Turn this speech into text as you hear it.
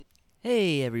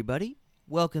Hey, everybody.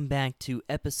 Welcome back to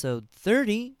episode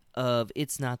 30 of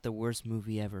It's Not the Worst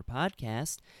Movie Ever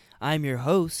podcast. I'm your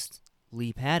host,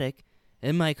 Lee Paddock,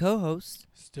 and my co-host,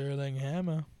 Sterling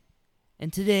Hammer.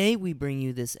 and today we bring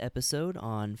you this episode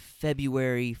on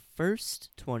February 1st,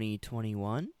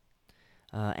 2021.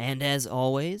 And as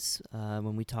always,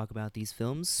 when we talk about these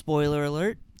films, spoiler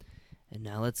alert. And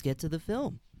now let's get to the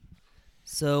film.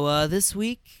 So this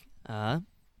week,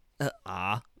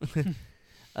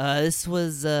 this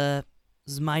was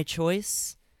my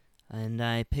choice, and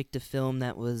I picked a film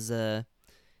that was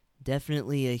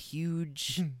definitely a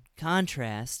huge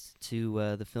contrast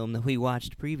to the film that we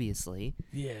watched previously.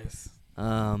 Yes.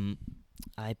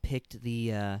 I picked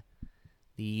the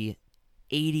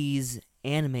 80s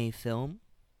anime film,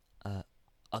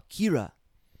 Akira.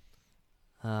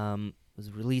 Was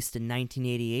released in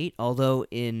 1988, although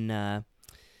it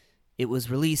was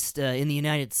released in the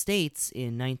United States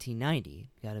in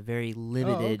 1990. Got a very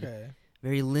limited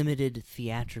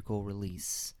theatrical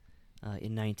release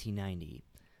in 1990.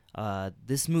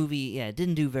 This movie, it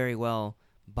didn't do very well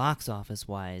box office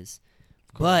wise,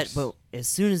 but as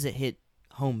soon as it hit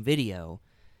home video,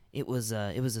 it was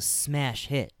a smash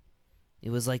hit. It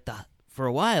was like for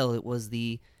a while it was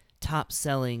the top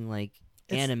selling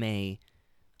anime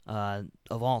of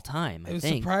all time. It was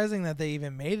surprising that they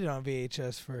even made it on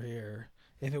VHS for here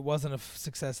if it wasn't a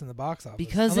success in the box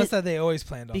office. Unless they always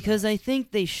planned on because that. I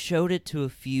think they showed it to a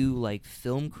few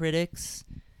film critics,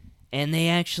 and they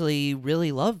actually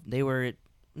really they were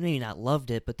maybe not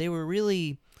loved it, but they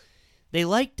liked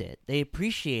it. They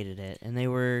appreciated it, and they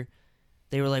were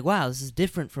like, wow, this is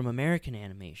different from American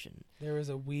animation. There was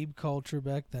a weeb culture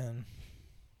back then.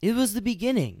 It was the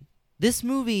beginning. This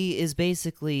movie is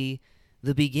basically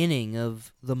the beginning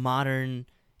of the modern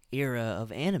era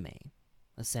of anime,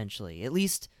 essentially, at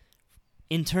least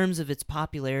in terms of its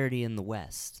popularity in the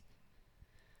West.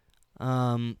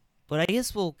 But I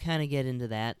guess we'll kind of get into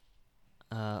that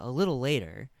a little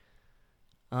later,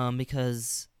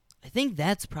 because I think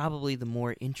that's probably the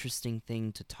more interesting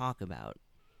thing to talk about,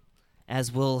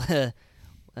 as we'll and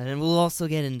we'll also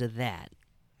get into that.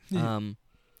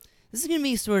 This is going to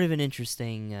be sort of an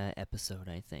interesting episode,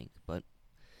 I think, but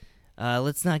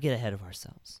let's not get ahead of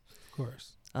ourselves. Of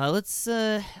course. I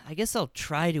guess I'll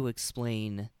try to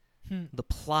explain the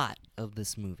plot of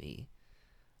this movie.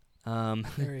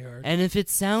 Very hard. And if it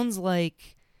sounds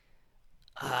like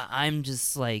I'm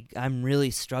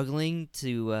really struggling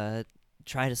to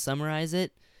try to summarize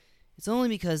it, it's only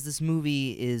because this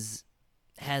movie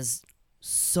has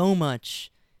so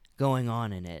much going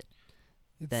on in it.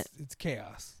 It's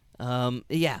chaos.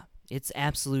 It's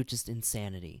absolute just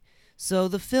insanity. So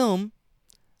the film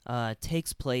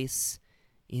takes place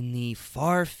in the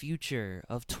far future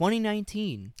of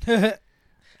 2019. I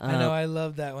know, I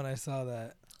loved that when I saw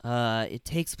that. It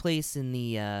takes place in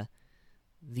the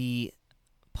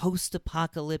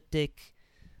post-apocalyptic,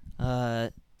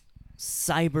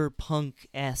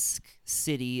 cyberpunk-esque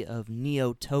city of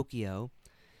Neo-Tokyo.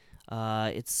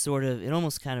 It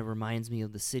almost kind of reminds me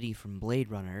of the city from Blade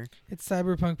Runner. It's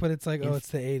cyberpunk, but it's like, it's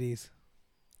the 80s.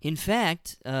 In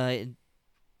fact, in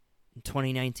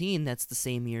 2019, that's the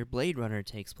same year Blade Runner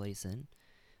takes place in.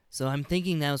 So I'm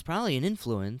thinking that was probably an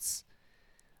influence.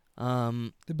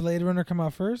 Did Blade Runner come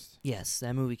out first? Yes,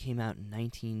 that movie came out in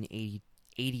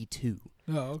 1982.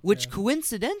 Oh, okay. Which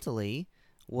coincidentally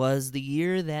was the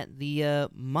year that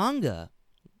the manga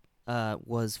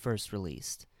was first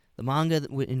released. The manga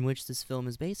in which this film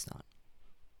is based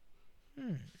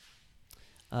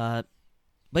on.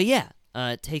 But yeah,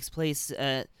 it takes place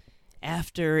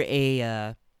after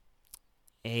a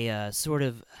sort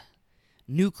of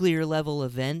nuclear level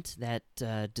event that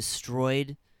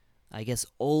destroyed, I guess,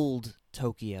 old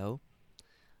Tokyo.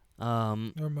 Or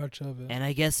much of it. And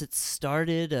I guess it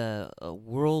started a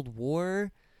world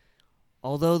war.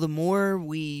 Although the more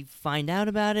we find out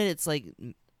about it, it's like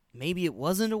maybe it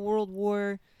wasn't a world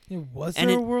war. Was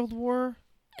there a world war?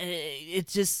 It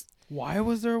just... Why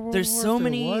was there a world war? There's so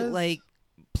many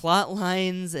plot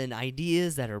lines and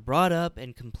ideas that are brought up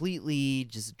and completely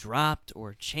just dropped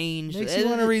or changed. Makes you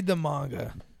want to read the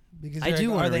manga. Because I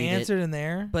do want to read it. Are they answered in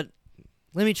there? But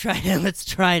let's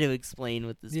try to explain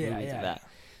what this movie is about.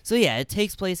 So yeah, it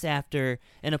takes place after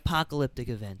an apocalyptic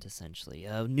event, essentially.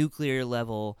 A nuclear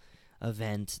level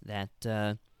event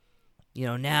that,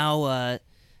 now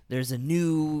there's a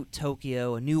new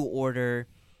Tokyo, a new order.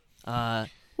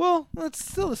 Well, it's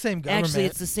still the same government. Actually,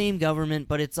 it's the same government,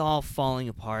 but it's all falling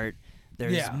apart.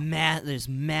 There's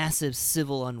massive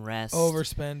civil unrest,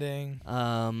 overspending.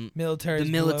 The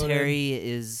military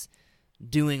is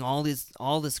doing all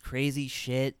this crazy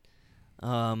shit.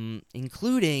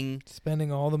 including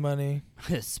spending all the money.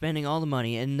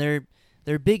 And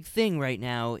their big thing right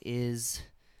now is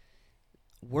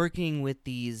working with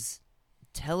these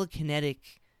telekinetic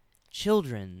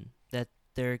children that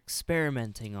they're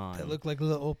experimenting on. That look like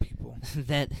little old people.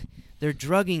 That they're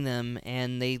drugging them,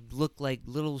 and they look like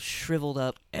little shriveled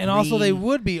up. And also, they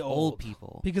would be old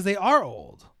people because they are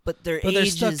old. But their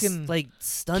age stuck is in like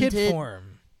stunted. Kid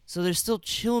form. So they're still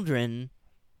children.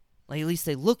 Like, at least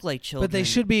they look like children. But they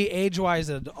should be age-wise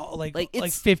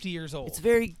like 50 years old. It's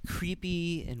very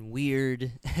creepy and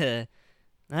weird. And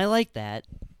I like that.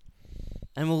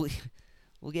 And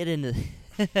we'll get into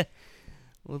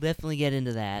we'll definitely get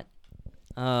into that.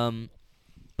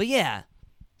 But yeah.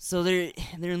 So they're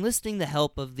enlisting the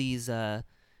help of these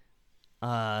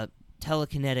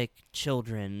telekinetic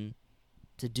children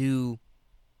to do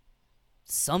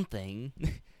something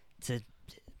to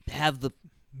have the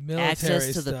military access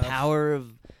to stuff. the power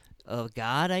of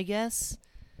God, I guess.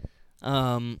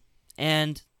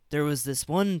 And there was this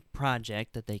one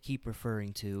project that they keep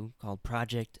referring to called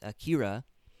Project Akira.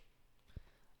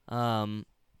 And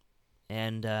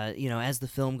as the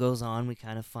film goes on, we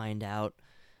kind of find out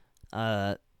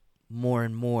more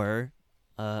and more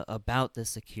about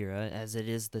this Akira, as it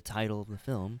is the title of the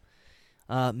film.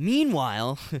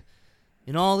 Meanwhile,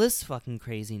 in all this fucking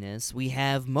craziness, we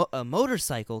have a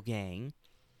motorcycle gang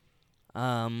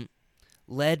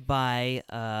led by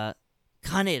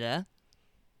Kaneda,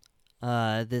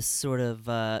 this sort of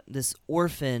this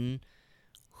orphan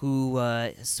who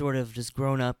has sort of just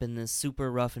grown up in this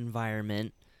super rough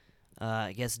environment.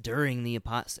 I guess during the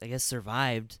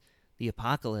survived the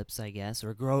apocalypse, I guess,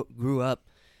 or grew up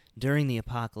during the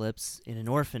apocalypse in an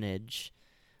orphanage,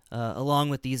 along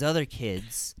with these other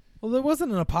kids. Well, it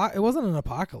wasn't an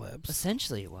apocalypse.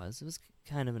 Essentially, it was. It was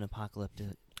kind of an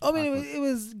apocalyptic. I mean, it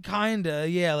was kinda,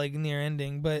 yeah, like near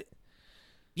ending, but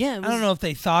yeah, I don't know if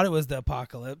they thought it was the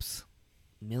apocalypse.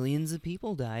 Millions of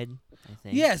people died, I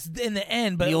think. Yes, in the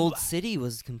end, but the old city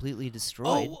was completely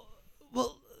destroyed. Oh,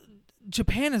 well,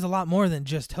 Japan is a lot more than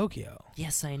just Tokyo.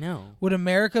 Yes, I know. Would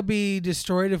America be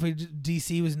destroyed if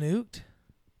DC was nuked?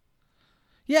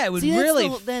 Yeah, it would. See,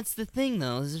 really. That's the thing,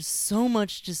 though. There's so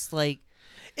much just like.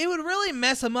 It would really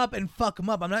mess them up and fuck them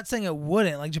up. I'm not saying it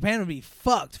wouldn't. Like, Japan would be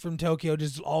fucked from Tokyo.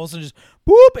 Just all of a sudden, just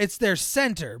boop. It's their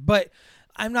center. But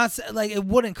I'm not like it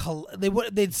wouldn't.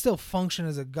 They'd still function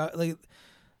as a like.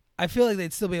 I feel like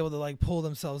they'd still be able to like pull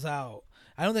themselves out.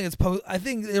 I don't think it's I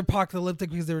think they're apocalyptic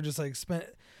because they were just like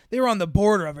they were on the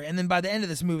border of it, and then by the end of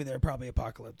this movie, they're probably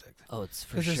apocalyptic. Oh, it's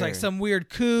for sure. Because there's like some weird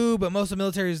coup, but most of the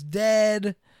military is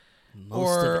dead.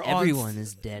 Most of everyone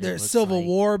is dead. There's civil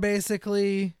war,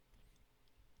 basically.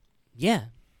 Yeah,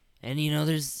 and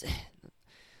there's.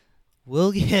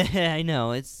 I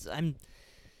know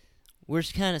we're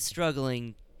kind of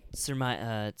struggling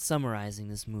summarizing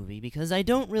this movie because I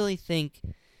don't really think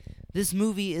this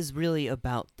movie is really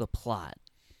about the plot.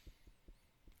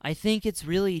 I think it's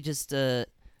really just a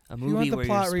movie where you're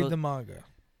plot, read the manga.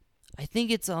 I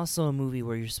think it's also a movie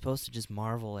where you're supposed to just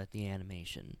marvel at the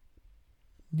animation.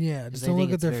 Yeah, just don't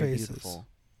look at their faces. Beautiful.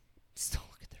 Just don't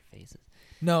look at their faces.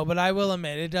 No, but I will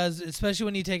admit it does, especially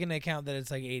when you take into account that it's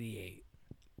like 88.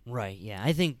 Right. Yeah,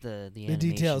 I think the animation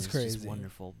detail's is crazy. Just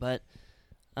wonderful. But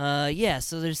yeah,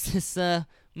 so there's this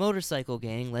motorcycle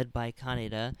gang led by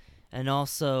Kaneda, and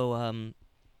also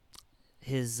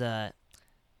his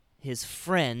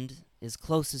friend, his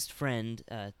closest friend,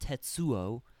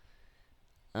 Tetsuo.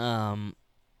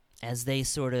 As they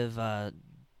sort of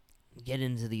get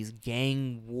into these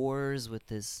gang wars with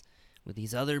these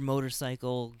other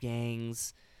motorcycle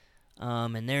gangs,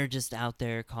 and they're just out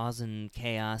there causing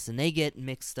chaos, and they get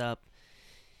mixed up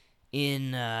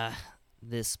in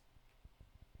this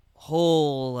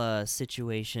whole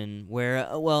situation where,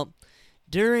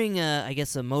 during I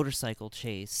guess a motorcycle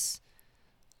chase,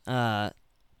 Tetsuo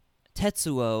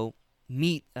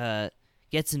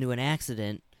gets into an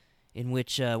accident in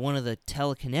which one of the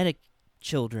telekinetic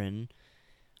children,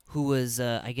 who was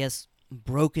I guess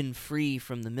broken free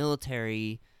from the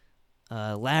military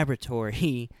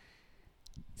laboratory.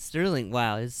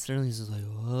 Sterling's just like,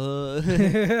 what?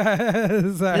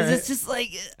 It's just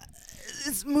like,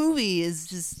 this movie is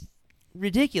just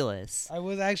ridiculous. I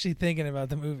was actually thinking about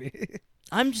the movie.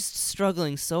 I'm just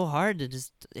struggling so hard to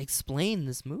just explain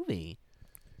this movie.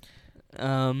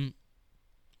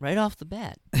 Right off the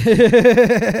bat.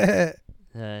 It's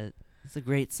a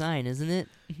great sign, isn't it?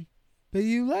 But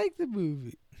you like the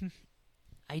movie.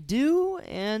 I do,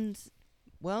 and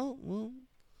we'll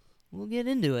get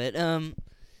into it.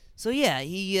 So yeah,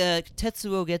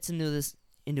 Tetsuo gets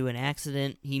into an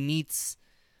accident. He meets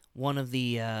one of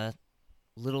the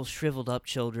little shriveled up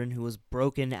children who was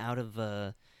broken out of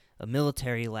a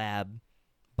military lab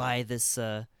by this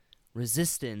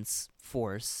resistance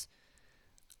force.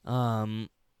 And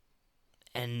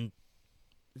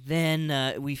then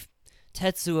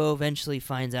Tetsuo eventually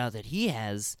finds out that he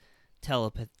has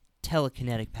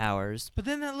telekinetic powers. But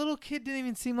then that little kid didn't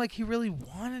even seem like he really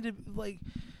wanted to like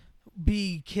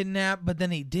be kidnapped, but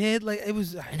then he did. Like it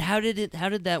was. And how did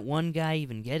that one guy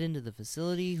even get into the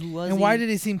facility? Who was And he? why did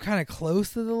he seem kind of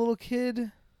close to the little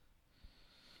kid?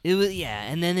 It was, yeah,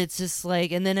 and then it's just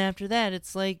like, and then after that,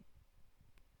 it's like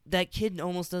that kid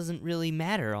almost doesn't really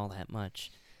matter all that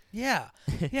much. Yeah,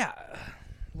 yeah.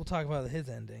 We'll talk about his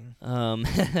ending.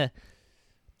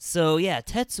 So yeah,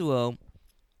 Tetsuo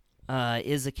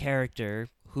is a character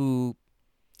who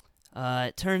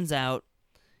it turns out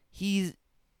he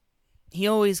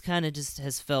always kind of just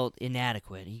has felt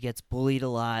inadequate. He gets bullied a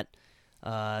lot.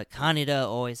 Kaneda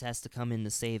always has to come in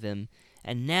to save him,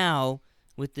 and now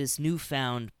with this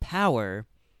newfound power,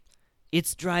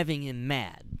 it's driving him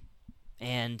mad,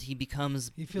 and he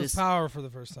becomes He feels power for the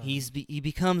first time. he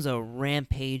becomes a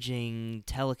rampaging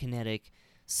telekinetic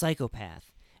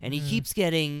psychopath, and he keeps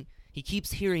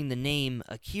hearing the name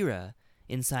Akira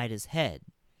inside his head.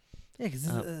 Yeah, because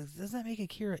does that make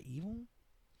Akira evil?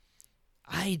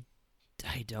 I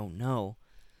don't know.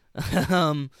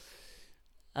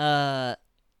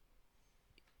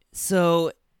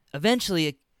 So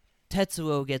eventually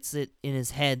Tetsuo gets it in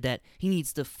his head that he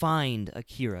needs to find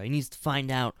Akira. He needs to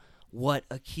find out what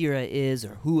Akira is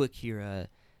or who Akira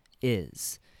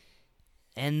is.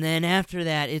 And then after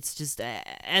that, it's just,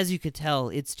 as you could tell,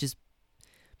 it's just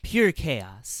pure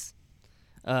chaos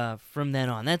from then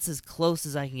on. That's as close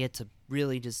as I can get to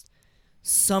really just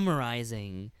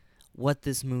summarizing what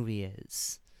this movie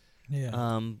is.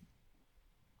 Yeah.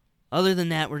 Other than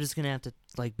that, we're just going to have to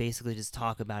basically just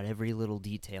talk about every little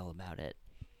detail about it.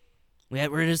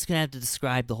 We're just going to have to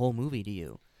describe the whole movie to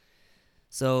you.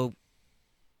 So,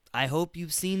 I hope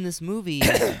you've seen this movie,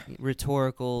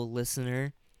 rhetorical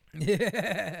listener.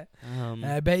 Yeah.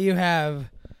 I bet you have.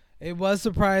 It was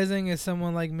surprising as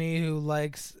someone like me who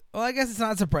likes... Well, I guess it's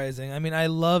not surprising. I mean, I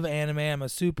love anime. I'm a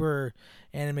super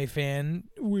anime fan.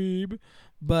 Weeb.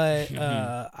 But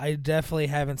I definitely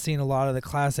haven't seen a lot of the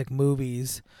classic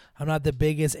movies. I'm not the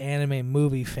biggest anime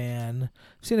movie fan.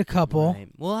 I've seen a couple. Right.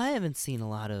 Well, I haven't seen a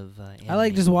lot of anime. I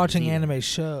like just watching either. anime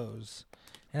shows.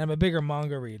 And I'm a bigger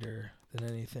manga reader than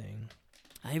anything.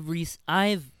 I've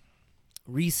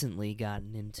recently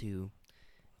gotten into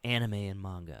anime and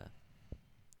manga.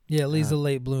 Yeah, Lee's a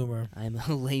late bloomer. I'm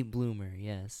a late bloomer,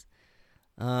 yes.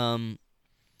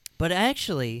 But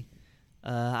actually,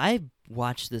 I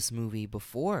watched this movie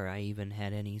before I even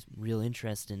had any real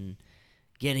interest in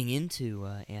getting into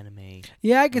anime.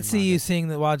 Yeah, I could see manga. you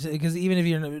seeing watch it because even if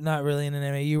you're not really in an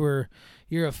anime,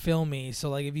 you're a filmy. So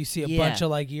like if you see a bunch of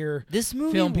like your this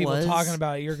movie film people was, talking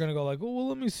about it, you're gonna go like, oh well,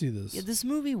 let me see this. Yeah, this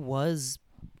movie was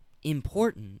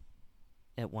important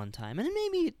at one time, and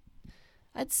maybe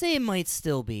I'd say it might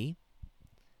still be,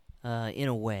 in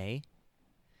a way.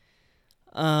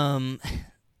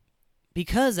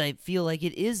 Because I feel like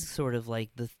it is sort of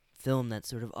like the film that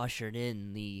sort of ushered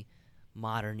in the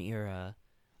modern era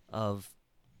of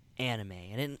anime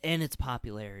and its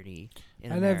popularity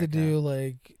in I'd America. have to do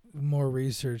like more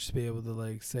research to be able to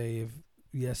like say if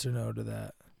yes or no to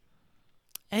that.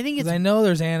 I think it's. I know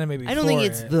there's anime before. I don't think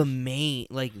it's the main,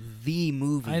 the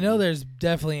movie. I know there's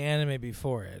definitely anime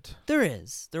before it. There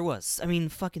is. There was. I mean,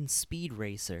 fucking Speed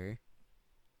Racer.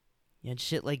 You had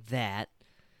shit like that.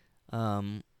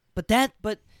 But that's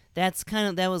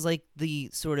that was like the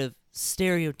sort of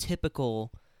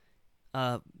stereotypical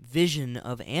vision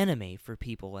of anime for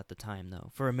people at the time, though,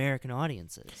 for American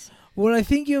audiences. What I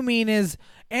think you mean is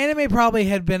anime probably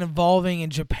had been evolving in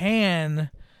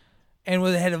Japan and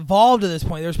had evolved to this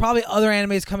point. There's probably other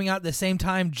animes coming out at the same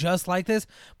time just like this,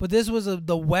 but this was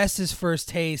the West's first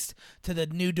taste to the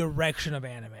new direction of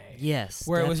anime. Yes,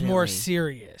 where it was more definitely.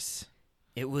 serious.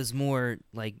 It was more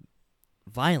like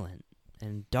violent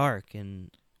and dark and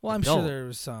Well, I'm adult. sure there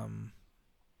was some.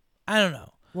 I don't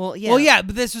know. Well, yeah. Well, yeah,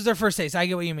 but this was their first taste. I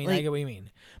get what you mean. I Like- get what you mean.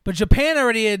 But Japan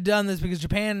already had done this because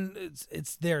Japan,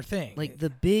 it's their thing. Like the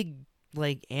big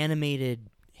animated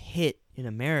hit in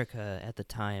America at the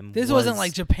time. This wasn't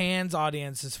like Japan's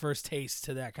audience's first taste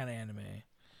to that kind of anime.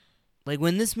 Like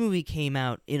when this movie came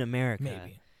out in America.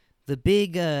 Maybe. The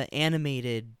big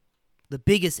the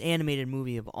biggest animated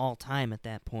movie of all time at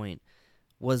that point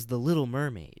was The Little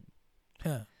Mermaid.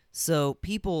 Huh. So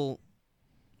people,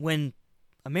 when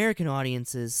American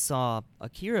audiences saw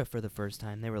Akira for the first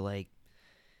time, they were like,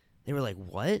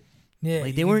 what? Yeah.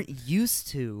 Like they weren't used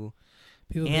to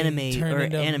People anime being turned or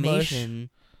into animation.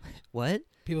 Mush. What?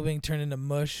 People being turned into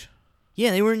mush.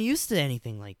 Yeah, they weren't used to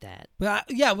anything like that. But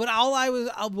what I was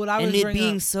And it bringing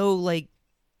being up, so like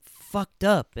fucked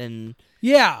up and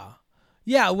yeah.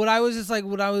 What I was just like,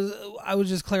 I was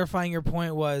just clarifying your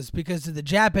point was because to the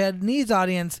Japanese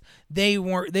audience, they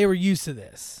were used to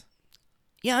this.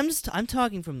 yeah, I'm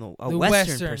talking from the The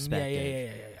Western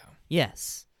perspective. Yeah.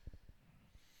 Yes.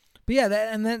 But yeah,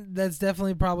 that's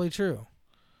definitely probably true.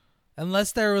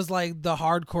 Unless there was like the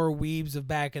hardcore weebs of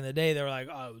back in the day, they were like,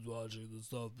 I was watching this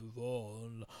stuff before,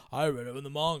 and I read it when the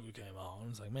manga came out. And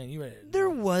it's like, man, you read it. There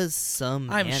was some.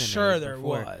 I'm anime sure there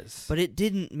before, was, but it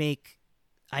didn't make,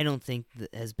 I don't think,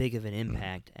 as big of an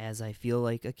impact as I feel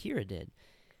like Akira did.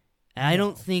 And I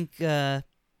don't think. And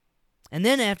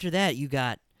then after that, you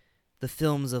got the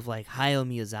films of like Hayao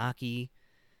Miyazaki.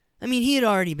 I mean, he had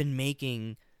already been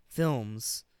making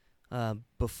films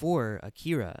before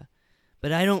Akira,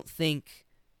 but I don't think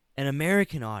an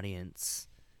American audience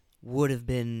would have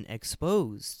been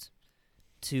exposed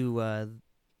to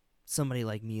somebody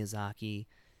like Miyazaki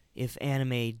if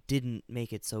anime didn't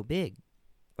make it so big.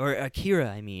 Or Akira,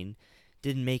 I mean,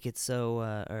 didn't make it so,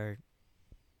 or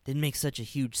didn't make such a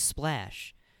huge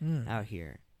splash out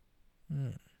here.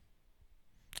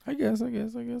 I guess.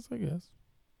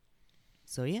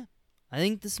 So yeah, I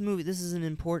think this is an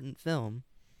important film.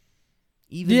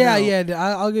 Even Yeah, though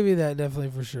I'll give you that definitely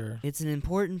for sure. it's an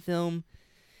important film,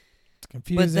 It's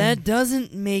confusing. but that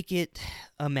doesn't make it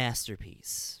a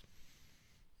masterpiece.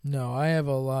 No, I have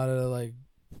a lot of like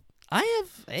I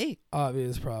have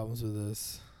obvious problems with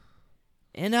this.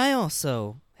 and I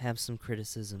also have some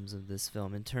criticisms of this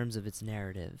film in terms of its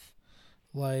narrative.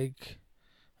 Like,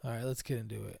 all right, let's get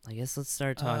into it. I guess let's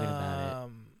start talking about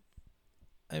it.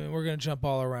 I mean, we're gonna jump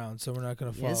all around, so we're not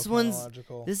gonna follow This one's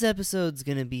chronological. this episode's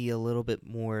gonna be a little bit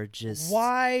more just.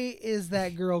 Why is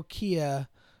that girl Kia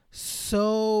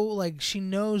so like she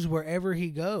knows wherever he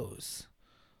goes?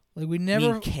 Like we You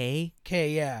never. mean Kei,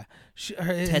 Okay, yeah,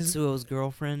 Tetsuo's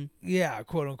girlfriend? yeah,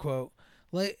 quote unquote.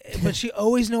 Like, but she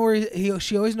always know where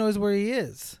she always knows where he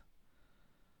is.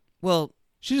 Well,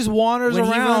 She just wanders When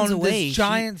he around runs away, this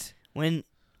giant. when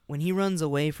he runs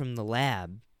away from the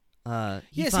lab, he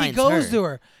Yes, finds he goes her. to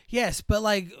her. Yes, but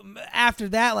like after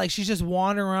that, like she's just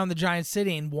wandering around the giant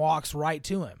city and walks right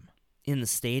to him. In the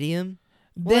stadium.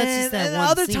 Well, that's Then just that and one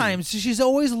other scene. times she's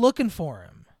always looking for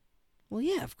him. Well,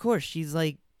 yeah, of course. She's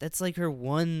like that's like her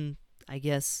one, I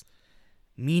guess,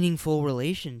 meaningful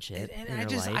relationship And in I her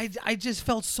just life. I just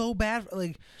felt so bad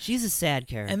like She's a sad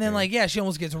character. and then like yeah, she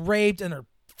almost gets raped and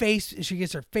she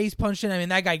gets her face punched in. I mean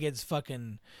that guy gets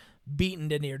fucking beaten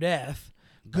to near death.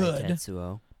 by Good.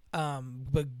 Tetsuo.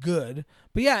 But good.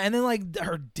 But yeah, and then like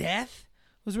her death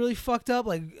was really fucked up.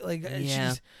 Like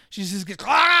Yeah. she's just gets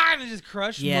and just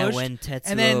crushed. Yeah, mushed. when Tetsuo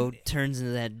and then- turns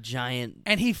into that giant,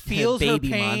 And he feels her baby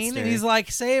pain, monster. and he's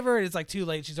like, "Save her!" And it's like too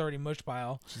late; she's already mushed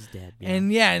pile. she's dead.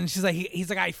 Yeah. And she's like, he's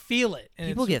like, "I feel it." And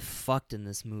people it's- get fucked in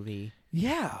this movie.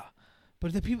 yeah,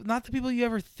 but the people, not the people you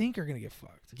ever think are gonna get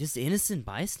fucked. Just innocent The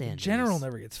bystanders. general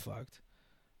never gets fucked.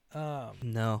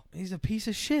 No. He's a piece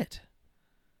of shit.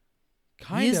 He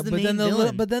Kind is of, the but then main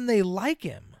villain. but then they like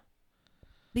him.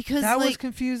 Because That was like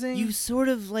confusing. you sort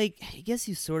of like, I guess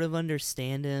you sort of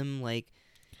understand him. Like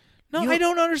No, you- I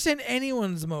don't understand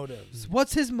anyone's motives.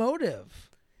 What's his motive?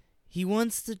 he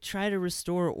wants to try to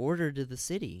restore order to the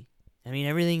city. I mean,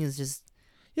 everything is just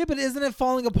Yeah, but isn't it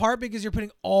falling apart because you're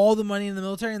putting all the money in the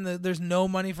military and there's no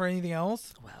money for anything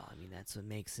else? well. I mean, that's what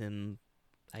makes him,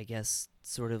 I guess,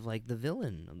 sort of like the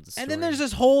villain of the story. And then there's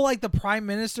this whole like the prime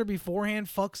minister beforehand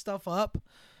fucks stuff up,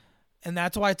 and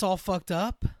that's why it's all fucked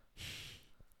up.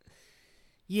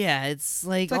 yeah, it's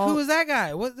like, It's like all, who was that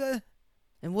guy? What the?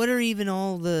 and what are even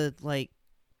all the like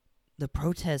the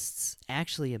protests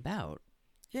actually about?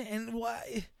 Yeah, and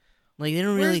why? Like they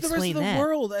don't Where's really the rest explain of the that.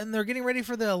 world? And they're getting ready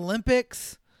for the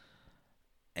Olympics,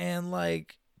 and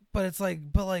like, but it's like,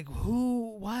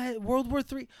 who? Why World War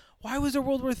III? Why was there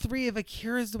World War III if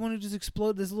Akira's the one who just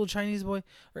exploded? This little Chinese boy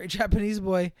or Japanese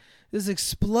boy, this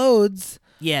explodes.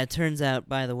 Yeah, it turns out,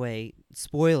 by the way,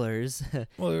 spoilers.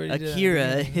 Well, we already did that.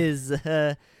 Akira is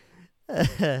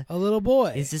A little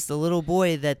boy. is just a little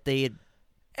boy that they had.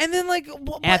 And then, like,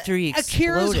 After he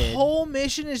Akira's exploded. whole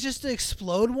mission is just to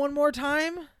explode one more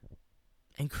time?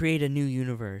 and create a new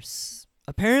universe.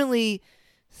 Apparently,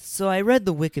 so I read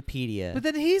the Wikipedia But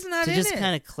then he's not to in just it.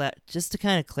 kind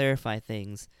of clarify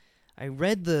things. I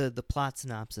read the plot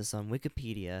synopsis on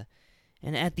Wikipedia,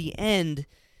 and at the end,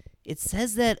 it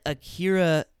says that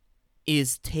Akira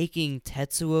is taking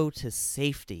Tetsuo to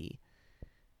safety,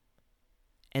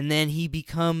 and then he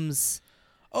becomes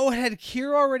Oh, had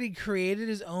Kira already created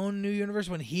his own new universe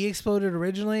when he exploded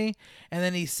originally, and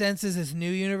then he senses this new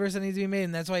universe that needs to be made,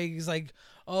 and that's why he's like,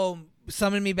 "Oh,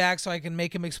 summon me back so I can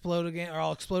make him explode again, or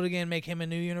I'll explode again, make him a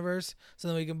new universe, so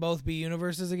then we can both be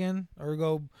universes again, or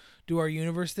go do our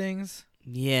universe things."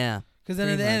 Yeah. Because then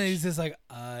at the pretty end much. he's just like,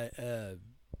 "I am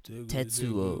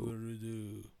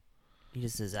Tetsuo. He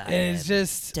just says, and it's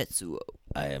just, Tetsuo.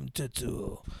 I am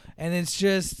Tetsuo, and it's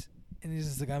just, and he's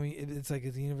just like, I mean, it's like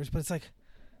it's a universe, but it's like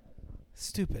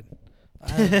stupid.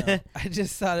 I don't know. I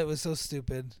just thought it was so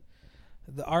stupid.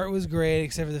 The art was great,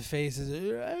 except for the faces.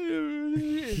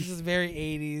 It's just very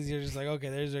 80s. You're just like, okay,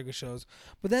 there's regular shows.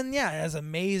 But then, yeah, it has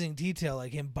amazing detail,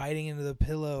 like him biting into the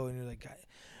pillow, and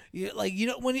you're like,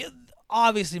 when you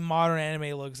obviously modern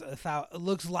anime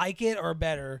looks like it or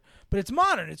better, but it's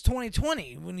modern. It's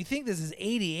 2020. When you think this is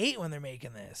 88 when they're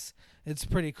making this, it's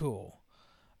pretty cool.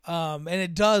 And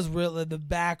it does really, the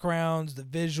backgrounds, the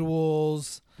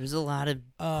visuals. There's a lot of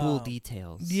cool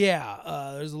details.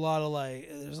 Yeah, there's a lot of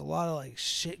like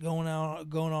shit going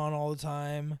on all the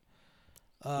time.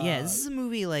 Yeah, this is a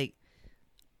movie like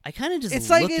I kind of just It's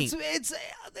looking. like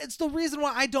it's the reason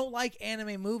why I don't like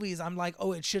anime movies. I'm like,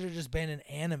 oh, it should have just been an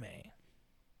anime.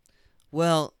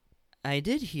 Well, I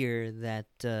did hear that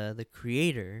the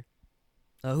creator,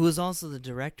 who is also the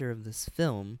director of this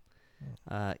film,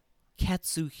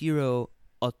 Katsuhiro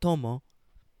Otomo,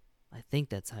 I think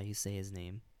that's how you say his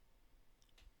name.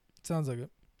 Sounds like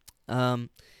it.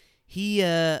 He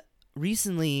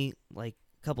recently, like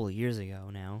a couple of years ago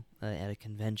now, at a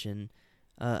convention,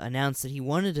 announced that he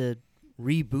wanted to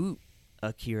reboot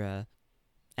Akira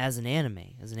as an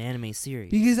anime series.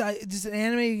 Because just an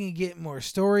anime, you can get more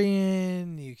story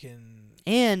in, you can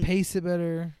And pace it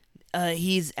better.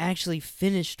 he's actually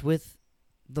finished with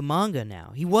the manga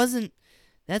now. He wasn't.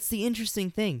 That's the interesting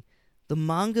thing. The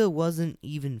manga wasn't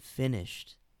even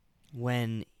finished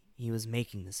when he was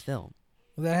making this film.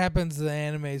 Well, that happens to the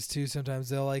animes too. Sometimes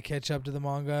they'll like catch up to the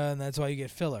manga, and that's why you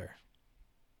get filler.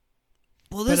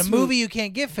 Well, But this a movie, you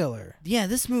can't get filler. yeah,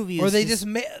 this movie, Or is they just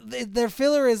their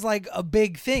filler is like a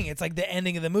big thing. It's like the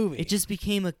ending of the movie. it just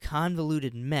became a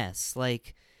convoluted mess.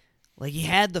 Like you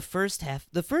had the first half.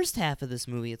 The first half of this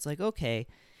movie, it's like, okay,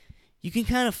 you can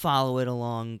kind of follow it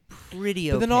along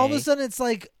pretty okay. But then all of a sudden, it's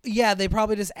like, yeah, they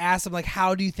probably just asked him like,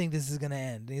 "How do you think this is gonna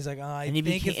end?" And he's like, "Oh, I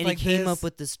think it's like he came this." up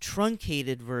with this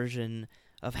truncated version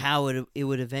of how it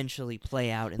would eventually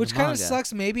play out in Which the manga. kind of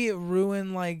sucks. Maybe it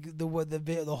ruined like the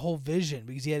whole vision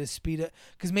because he had to speed up.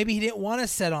 Because maybe he didn't want to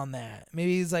set on that.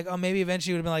 Maybe he's like, oh, maybe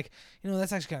eventually he would have been like,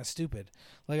 that's actually kind of stupid.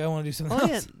 Like I want to do something Oh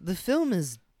yeah, else. the film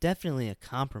is definitely a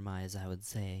compromise, I would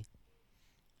say.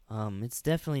 It's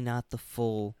definitely not the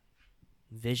full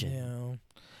vision. Yeah.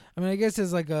 I mean, I guess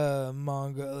as like a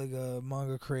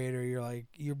manga creator,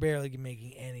 you're barely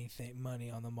making anything money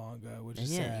on the manga, which And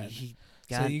is yeah,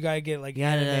 sad. so you gotta get like you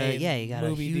got anime, you got a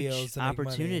movie huge deals to make money.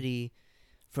 opportunity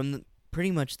from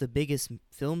pretty much the biggest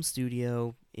film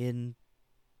studio in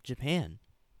Japan,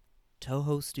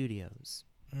 Toho Studios.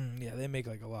 Yeah, they make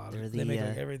like a lot. They're They make the,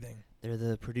 like everything. They're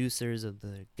the producers of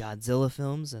the Godzilla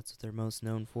films. That's what they're most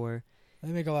known for. They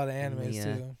make a lot of And animes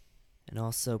too. And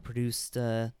also produced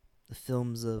the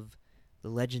films of the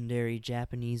legendary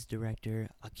Japanese director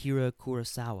Akira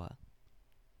Kurosawa.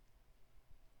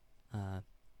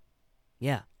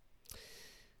 Yeah.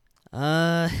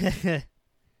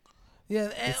 Yeah.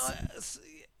 And,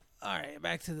 all right,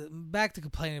 back to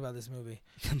complaining about this movie.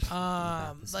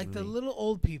 Like the little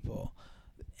old people.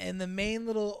 And the main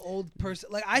little old person,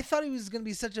 like I thought he was gonna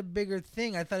be such a bigger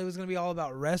thing. I thought it was gonna be all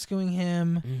about rescuing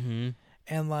him, Mm-hmm.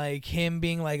 and like him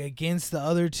being like against the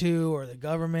other two or the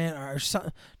government or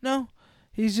something. No,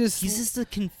 he's just a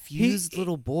confused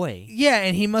little boy. Yeah,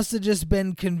 and he must have just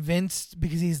been convinced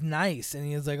because he's nice, and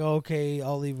he was like, oh, "Okay,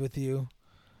 I'll leave with you."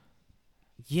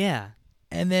 Yeah.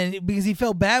 And then because he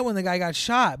felt bad when the guy got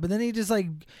shot, but then he just like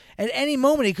at any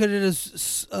moment he could have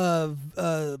just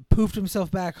poofed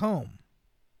himself back home.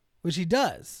 Which he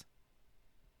does.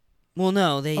 Well,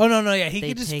 no, they. Oh no, yeah, he they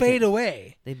could just take fade it.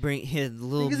 away. They bring his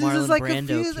little Because Marlon he's just like Brando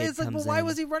confused. kid It's like, comes well, why in.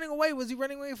 was he running away? Was he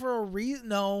running away for a reason?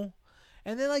 No.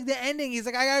 And then like the ending, he's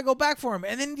like, I gotta go back for him,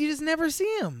 and then you just never see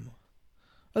him.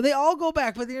 Or they all go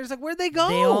back, but you're just like, where'd they go?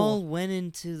 They all went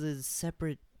into the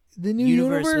separate the new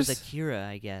universe with Akira,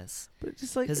 I guess, but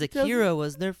just like because it Akira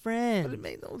was their but it friend.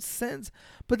 made no sense.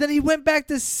 But then he went back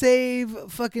to save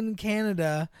fucking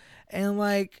Canada, and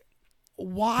like,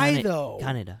 why though?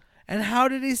 Canada. And how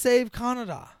did he save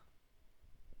Canada?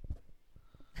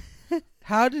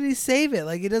 How did he save it?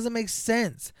 Like it doesn't make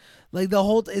sense. Like the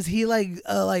whole is he like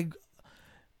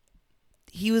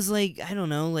he was like, I don't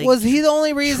know, like was he the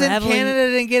only reason traveling-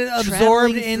 Canada didn't get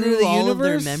absorbed traveling into through the all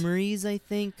universe? of their memories, I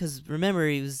think, because remember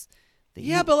he was.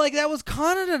 Yeah, but like that was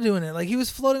Canada doing it. Like he was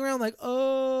floating around, like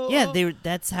yeah, they were.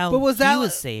 That's how But was he that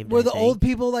was saved. Were I the think. old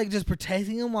people like just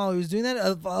protecting him while he was doing that?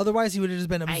 Otherwise, he would have just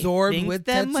been I absorbed think with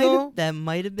that Tetsuo. That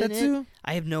might have been it. Tetsu?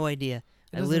 I have no idea.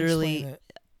 It I doesn't literally, explain it.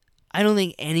 I don't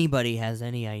think anybody has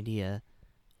any idea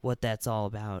what that's all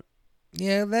about.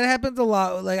 Yeah, that happens a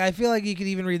lot. Like I feel like you could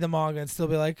even read the manga and still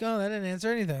be like, "Oh, that didn't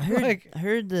answer anything." I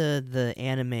heard the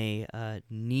anime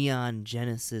Neon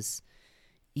Genesis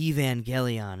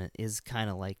Evangelion is kind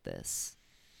of like this,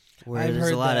 where I've there's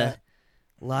heard a lot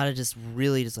that. of just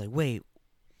really just like, wait,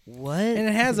 what? And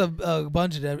it has a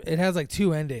bunch of it has like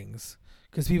 2 endings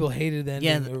because people hated the ending.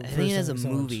 yeah, the I first think it has a ending so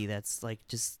much. movie that's like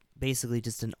just basically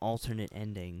just an alternate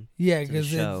ending. Yeah, to the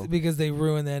show. because they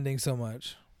ruined the ending so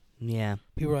much. Yeah,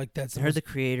 People are like, "That's I the heard most the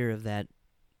creator of that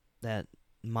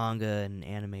manga and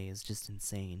anime is just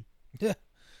insane.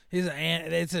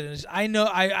 I know.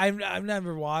 I've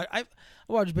never watched. I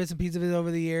watched bits and pieces of it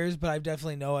over the years, but I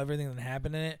definitely know everything that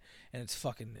happened in it, and it's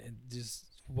fucking just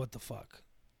what the fuck.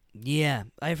 Yeah,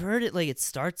 I've heard it like it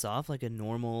starts off like a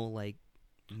normal like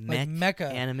Mecha,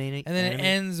 animating, and then it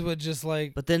ends with just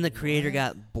like. But then the creator what?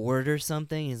 got bored or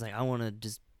something. He's like, I want to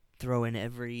just throw in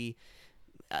every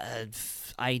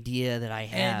idea that I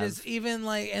have. And just even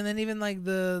like, and then even like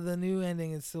the new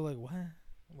ending is still like what,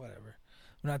 whatever.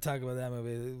 We're not talking about that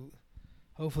movie.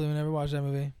 Hopefully, we never watch that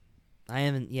movie. I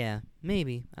haven't. Yeah,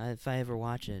 maybe if I ever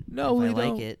watch it. No, if we I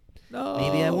like don't. it. No,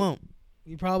 Maybe I won't.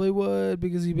 You probably would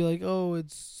because you'd be like, "Oh,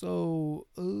 it's so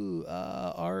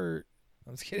art."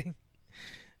 I'm just kidding.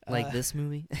 Like this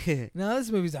movie. No, this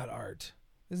movie's not art.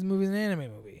 This movie's an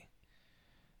anime movie.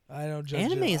 I don't judge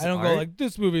Anime it. is I don't art. go like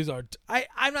this movie's art.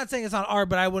 I'm not saying it's not art,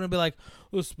 but I wouldn't be like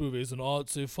this movie is an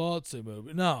artsy fartsy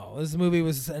movie. No, this movie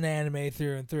was an anime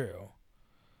through and through.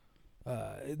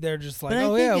 They're just like, But I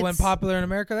oh think yeah, it went it's- popular in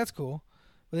America. That's cool,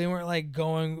 but they weren't like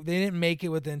going. They didn't make it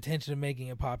with the intention of making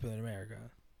it popular in America.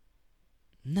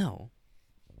 No.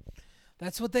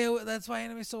 That's why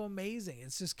anime is so amazing.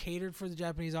 It's just catered for the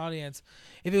Japanese audience.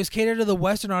 If it was catered to the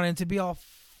Western audience, it'd be all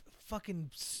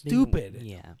fucking stupid.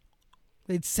 Yeah.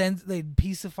 They'd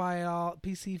piecify it all. And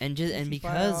piecify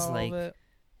because all of like it.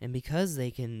 and because they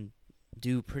can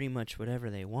do pretty much whatever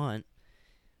they want,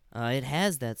 it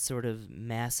has that sort of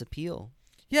mass appeal.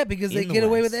 Yeah, because they in the get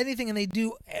away with West. anything, and they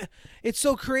do. It's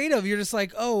so creative. You're just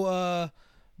like, an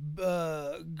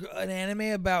anime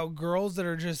about girls that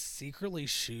are just secretly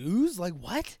shoes. Like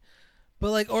what?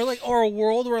 But or a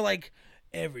world where like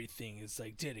everything is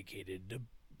like dedicated to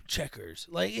checkers.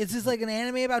 Like it's just like an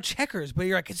anime about checkers, but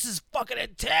you're like, it's just fucking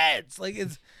intense. Like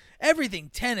it's everything: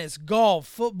 tennis, golf,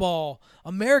 football,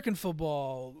 American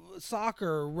football,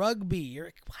 soccer, rugby. You're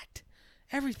like, what?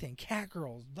 Everything: cat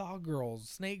girls, dog girls,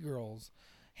 snake girls,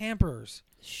 hampers.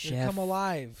 They Chef. come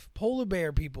alive. Polar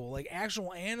bear people, like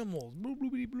actual animals. Bloop,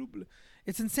 bloopity, bloop, bloop.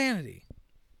 It's insanity.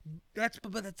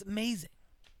 But that's amazing.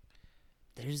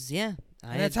 There's and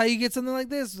And that's how you get something like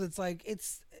this. It's like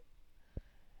it's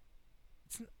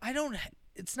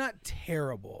not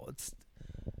terrible. It's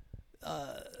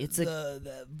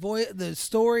the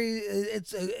story.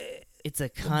 it's a The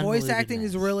voice convoluted acting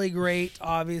is mess. really great.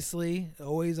 Obviously,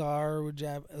 always are with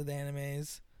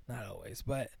animes. Not always,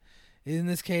 but in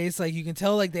this case, like you can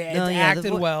tell, like it's the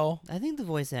acted well. I think the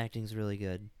voice acting's really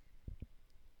good.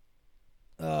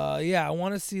 Yeah, I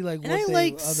want to see like And what I they,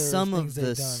 like other some things of the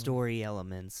they've done. story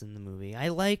elements in the movie. I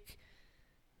like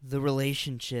the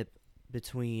relationship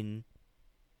between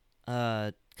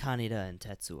Kaneda and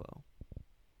Tetsuo.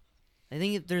 I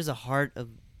think if there's a heart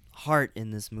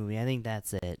in this movie, I think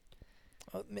that's it.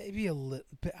 Maybe a little.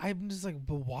 I'm just like,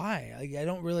 but why? Like, I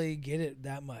don't really get it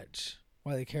that much.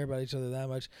 Why they care about each other that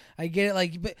much? I get it,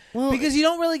 like, but Well, because you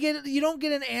don't really get it. You don't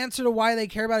get an answer to why they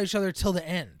care about each other till the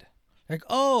end. Like,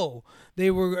 oh, they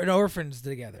were orphans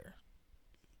together.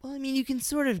 Well, I mean, you can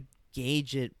sort of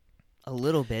gauge it a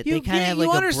little bit. You They kind of have you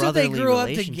like a understood they brotherly grew up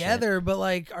relationship. together, but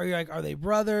like, are they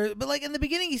brothers? But like in the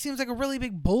beginning, he seems like a really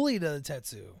big bully to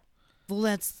Tetsu. Well,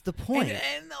 that's the point.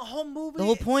 And the whole movie. The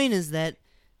whole point is that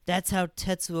that's how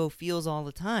Tetsuo feels all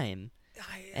the time.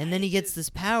 And then he gets this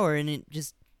power, and it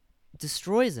just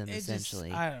destroys him,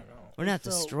 essentially. I don't know. Or not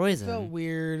destroys It felt him.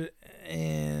 weird,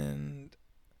 and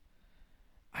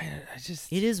I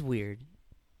just. It is weird.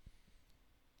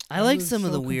 I I like was some of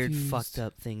so the weird, confused. fucked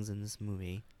up things in this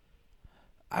movie.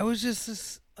 I was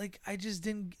just like, I just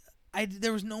didn't.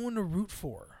 There was no one to root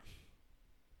for.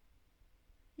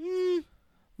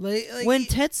 Like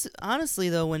Honestly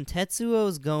though, when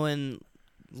Tetsuo's going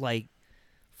like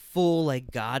full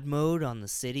like god mode on the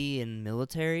city and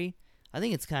military, I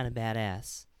think it's kind of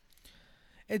badass.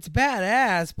 It's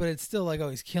badass, but it's still like, oh,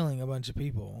 he's killing a bunch of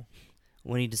people.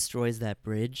 When he destroys that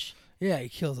bridge. Yeah, he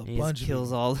kills a And he bunch just of kills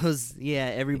people. all those,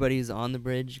 everybody who's on the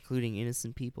bridge, including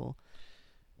innocent people.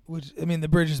 Which, I mean, the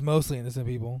bridge is mostly innocent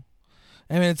people.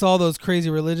 I mean, it's all those crazy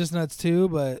religious nuts too,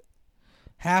 but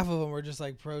half of them were just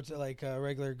like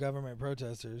regular government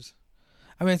protesters.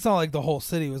 I mean, it's not like the whole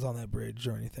city was on that bridge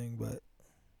or anything, but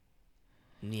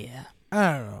Yeah.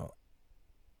 I don't know.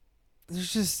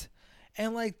 There's just,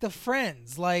 and like the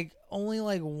friends, like only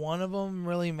like one of them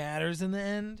really matters in the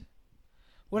end.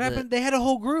 What happened? They had a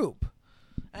whole group.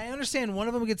 I understand one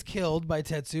of them gets killed by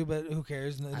Tetsu, but who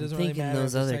cares? It doesn't really matter.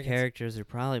 Those other seconds. characters are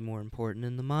probably more important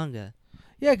in the manga.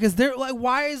 Yeah, because they're like,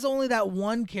 why is only that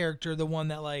one character the one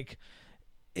that like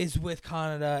is with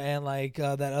Kaneda and like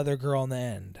that other girl in the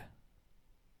end?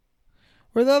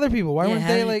 Where are the other people? Why weren't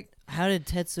they like? How did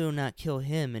Tetsuo not kill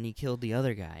him and he killed the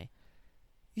other guy?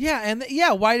 Yeah, and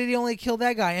why did he only kill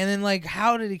that guy? And then like,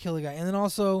 how did he kill the guy? And then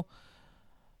also,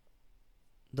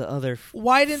 the other.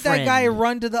 Why didn't friend. that guy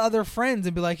run to the other friends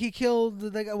and be like, he killed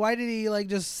the guy? Why did he like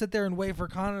just sit there and wait for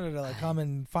Kaneda to like come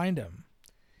and find him?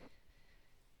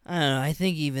 I don't know. I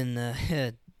think even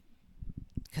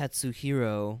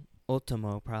Katsuhiro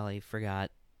Otomo probably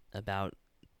forgot about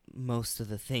most of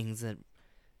the things that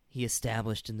he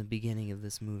established in the beginning of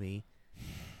this movie.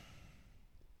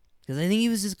 Because I think he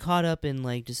was just caught up in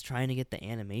like just trying to get the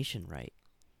animation right.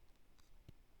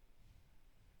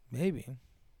 Maybe.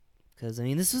 Because I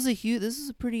mean, this was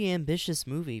a pretty ambitious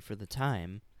movie for the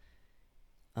time.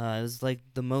 It was like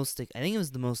the most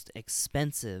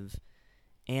expensive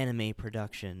anime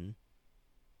production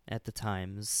at the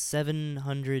time. It was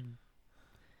 700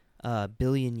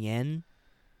 billion yen,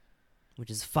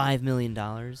 which is $5 million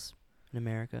in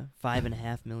America.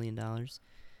 $5.5 million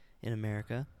in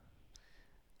America.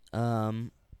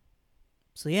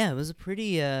 So yeah, it was a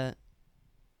pretty well,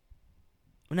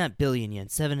 not billion yen,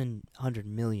 700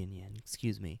 million yen,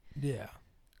 excuse me. Yeah.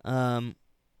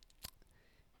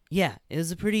 Yeah, it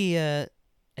was a pretty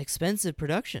expensive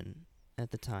production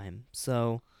at the time.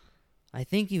 So I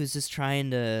think he was just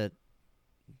trying to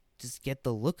just get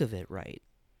the look of it right.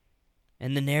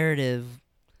 And the narrative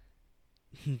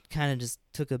kind of just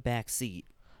took a back seat.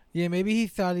 Yeah, maybe he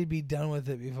thought he'd be done with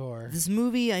it before. This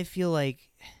movie, I think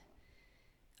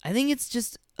it's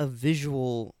just a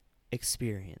visual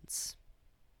experience.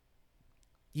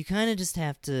 You kind of just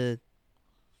have to.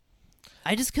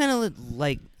 I just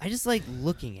like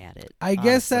looking at it. I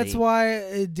guess that's honestly. why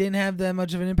it didn't have that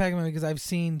much of an impact on me, because I've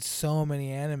seen so many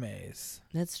animes.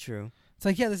 That's true. It's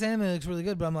like, yeah, this anime looks really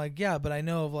good, but I'm like, yeah, but I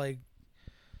know of like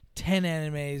 10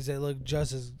 animes that look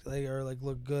just as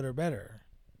look good or better,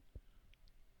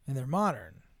 and they're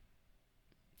modern.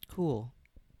 Cool.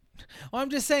 Well, I'm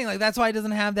just saying, like, that's why it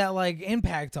doesn't have that like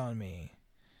impact on me.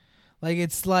 Like,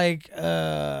 it's like,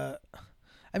 I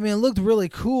mean, it looked really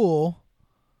cool,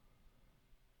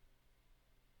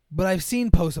 but I've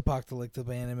seen post-apocalyptic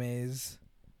animes.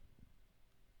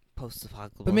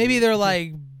 Post-apocalyptic. But maybe they're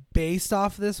like based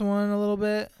off this one a little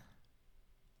bit.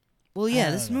 Well, I yeah,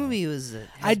 don't this know. movie was.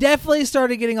 I definitely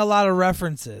started getting a lot of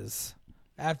references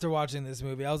after watching this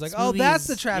movie. I was like, This oh, movie that's is-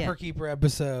 the Trapper yeah. Keeper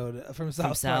episode from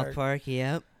South Park.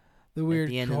 Yep. The weird,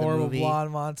 the end of the horrible movie.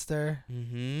 blonde monster.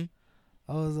 Mm-hmm.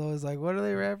 I was always like, what are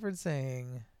they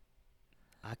referencing?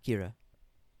 Akira.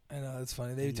 I know, it's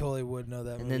funny. They And- totally would know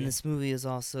that movie. And then this movie is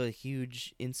also a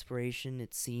huge inspiration,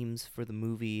 it seems, for the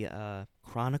movie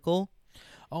Chronicle.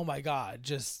 Oh my god,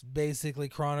 just basically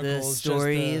The Chronicles.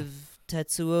 story of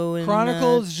Tetsuo and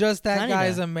Chronicles, just that Kaneda.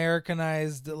 guy's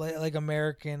Americanized, like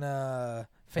American fanfic.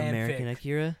 American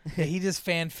Akira. Yeah, he just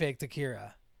fanficked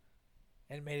Akira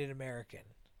and made it American.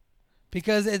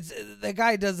 Because the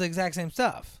guy does the exact same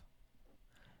stuff.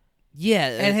 Yeah,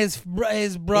 And his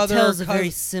brother it tells a cousin- very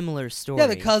similar story. Yeah,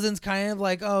 the cousin's kind of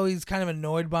like, oh, he's kind of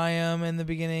annoyed by him in the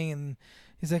beginning, and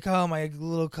he's like, oh, my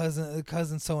little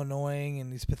cousin's so annoying,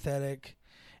 and he's pathetic.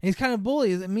 And he's kind of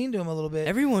bully, mean to him a little bit.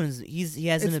 He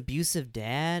has an It's- abusive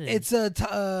dad. And It's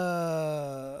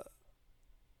the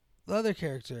other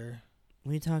character,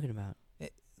 what are you talking about?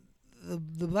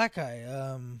 the black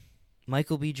guy.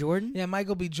 Michael B. Jordan? Yeah,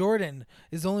 Michael B. Jordan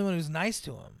is the only one who's nice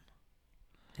to him.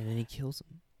 And then he kills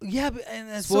him. Yeah, but and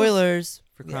that's Spoilers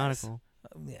for Yes. Chronicle.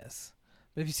 yes.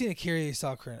 But if you've seen Akira, you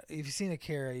saw If you've seen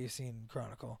Akira, you've seen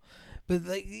Chronicle. But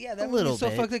like, yeah, that little movie's so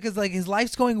bit. fucked up because like his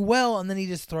life's going well, and then he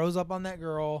just throws up on that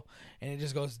girl, and it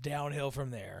just goes downhill from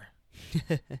there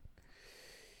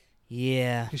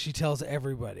Yeah. because she tells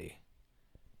everybody.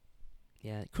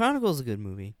 Yeah. Chronicle's a good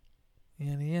movie.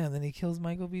 And yeah, then he kills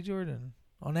Michael B. Jordan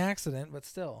on accident, but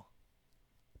still.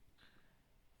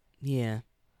 Yeah.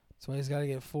 That's why he's got to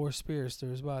get 4 spears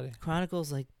through his body.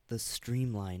 Chronicle's like the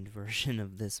streamlined version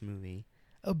of this movie.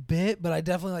 A bit, but I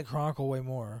definitely like Chronicle way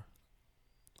more.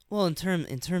 Well, in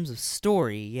terms of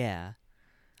story, yeah,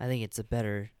 I think it's a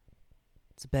better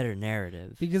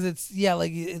narrative Because it's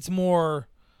more.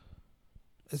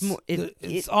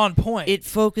 It's on point. It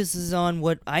focuses on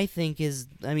what I think is,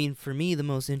 for me, the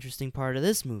most interesting part of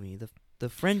this movie, the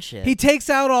friendship. He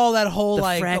takes out all that whole The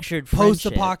like fractured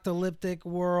post-apocalyptic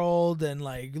world and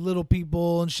like little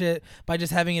people and shit by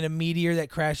just having a meteor that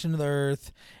crashed into the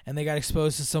earth and they got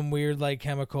exposed to some weird like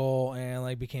chemical and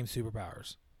like became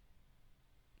superpowers.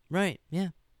 Right. Yeah.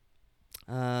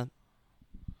 Yeah.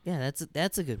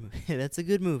 That's a good movie. That's a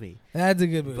good movie. That's a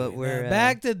good movie. But we're now,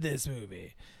 back to this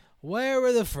movie. Where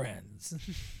were the friends?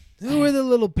 Who were the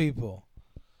little people?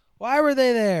 Why were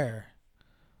they there?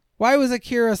 Why was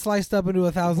Akira sliced up into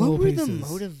 1,000 little pieces?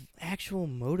 What were the actual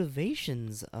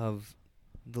motivations of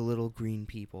the little green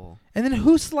people? And then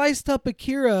who sliced up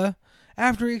Akira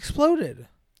after he exploded?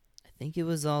 I think it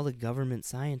was all the government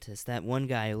scientists. That one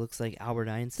guy who looks like Albert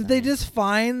Einstein. Did they just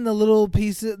find the little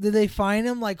pieces? Did they find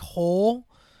him like whole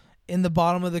in the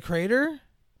bottom of the crater?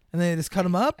 And they just cut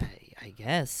him up? I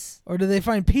guess. Or did they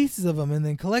find pieces of him and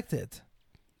then collect it?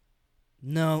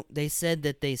 No, they said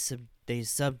that they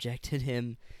subjected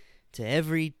him to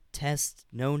every test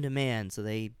known to man. So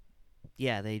they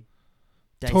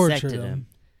dissected him.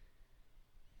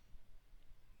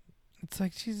 It's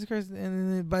like, Jesus Christ. And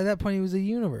then by that point, he was a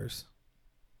universe.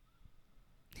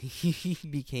 He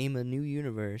became a new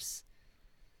universe.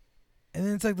 And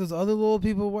then it's like those other little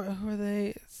people. Who are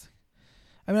they?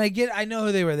 I know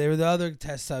who they were. They were the other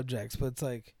test subjects, but it's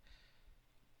like.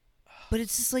 But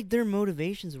it's just like their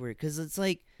motivations were, because it's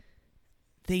like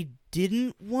they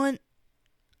didn't want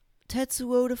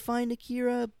Tetsuo to find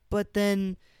Akira, but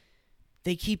then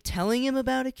they keep telling him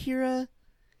about Akira.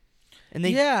 And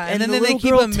then they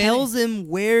keep tells him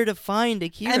where to find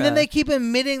Akira. And then they keep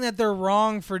admitting that they're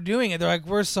wrong for doing it. They're like,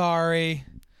 "We're sorry.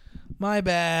 My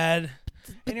bad."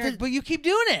 And you're like, "But you keep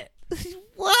doing it."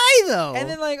 Why though? And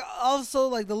then like also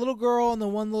like the little girl and the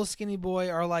one little skinny boy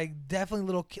are like definitely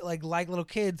little like little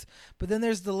kids, but then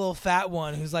there's the little fat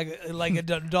one who's like an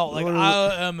adult. Like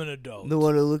I am an adult. The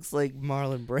one who looks like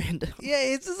Marlon Brando. Yeah,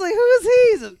 it's just like, who is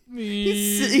he? He's like, me.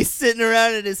 He's sitting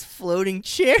around in his floating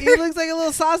chair. He looks like a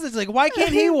little sausage. Like, why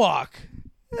can't he walk?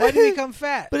 Why did he become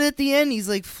fat? But at the end, he's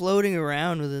like floating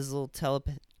around with his little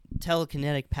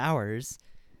telekinetic powers.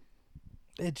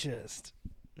 It just.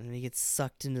 And he gets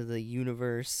sucked into the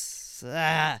universe.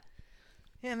 Yeah,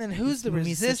 and then who's the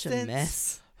resistance? Such a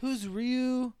mess. Who's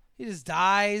Ryu? He just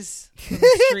dies in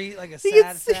the street like a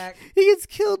sad sack. He gets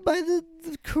killed by the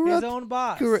corrupt, his own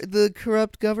boss, the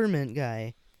corrupt government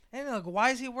guy. And like, why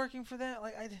is he working for that?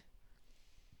 Like,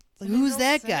 who's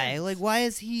that guy? Like, why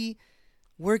is he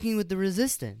working with the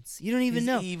resistance? You don't even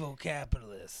know. Evil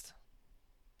capitalist.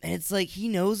 And it's like he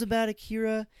knows about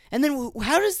Akira. And then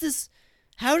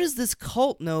how does this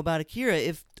cult know about Akira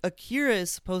if Akira is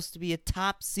supposed to be a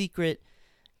top secret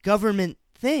government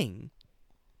thing?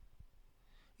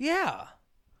 Yeah.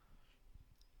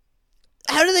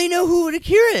 How do they know who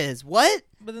Akira is? What?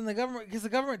 But then the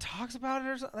government talks about it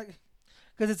or something. Like,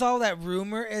 because it's all that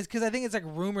rumor. Because I think it's like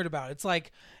rumored about it. It's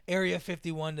like Area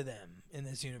 51 to them in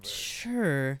this universe.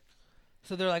 Sure.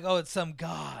 So they're like, oh, it's some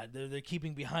god they're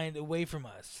keeping away from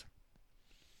us.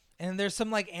 And there's some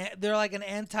like they're like an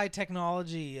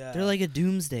anti-technology. They're like a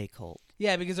doomsday cult.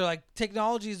 Yeah, because they're like,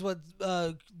 technology is what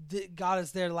got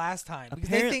us there last time. Because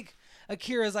they think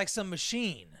Akira is like some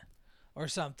machine or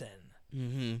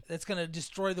something that's gonna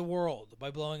destroy the world by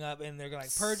blowing up, and they're gonna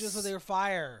like purge us with their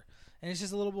fire. And it's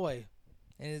just a little boy,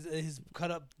 and his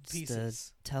cut up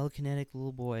pieces. The telekinetic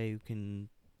little boy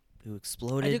who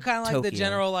exploded. I do kind of like the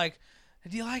general like,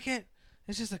 do you like it?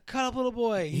 It's just a cut up little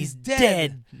boy. He's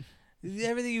dead.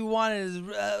 Everything you wanted is,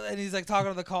 and he's like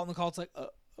talking to the cult, and the cult's like,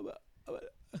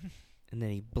 and then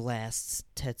he blasts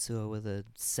Tetsuo with a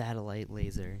satellite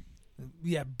laser.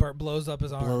 Yeah, blows up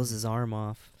his arm. Blows his arm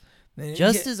off. And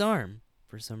his arm,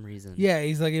 for some reason. Yeah,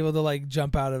 he's like able to like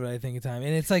jump out of it, I think, in time.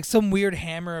 And it's like some weird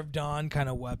Hammer of Dawn kind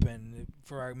of weapon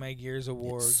for my Gears of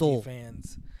War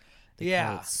fans. They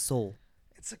call it Soul.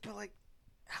 It's like, but like,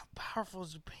 how powerful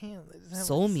is Japan?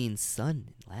 Soul means sun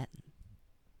in Latin.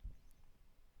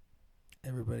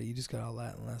 Everybody, you just got a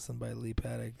Latin lesson by Lee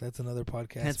Paddock. That's another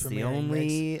podcast. That's the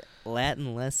only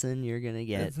Latin lesson you're gonna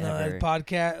get. That's another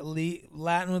podcast.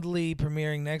 Latin with Lee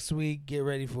premiering next week. Get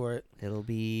ready for it. It'll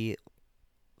be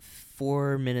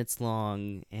 4 minutes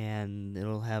long, and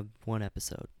it'll have one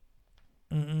episode.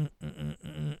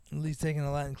 Lee's taking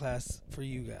a Latin class for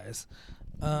you guys.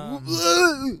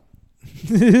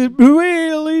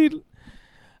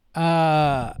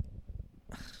 Let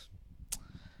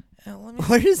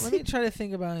me try to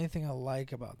think about anything I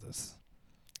like about this.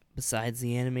 Besides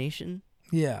the animation?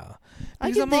 Yeah, I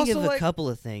because can think also of a like, couple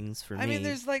of things for me. I mean,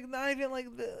 there's like not even like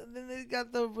then they got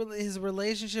his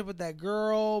relationship with that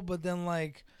girl, but then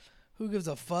like, who gives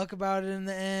a fuck about it in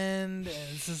the end? And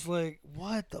it's just like,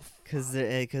 what the fuck? Because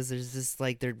there's this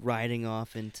like they're riding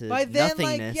off into But then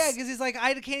nothingness. like yeah, because he's like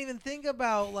I can't even think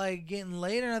about like getting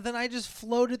laid or nothing. I just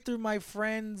floated through my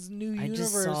friend's new I universe.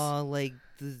 just saw like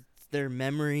their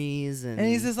memories and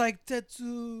he's just like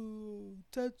Tetsuo.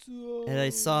 And I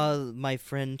saw my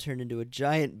friend turn into a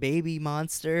giant baby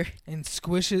monster. And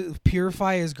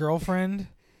purify his girlfriend.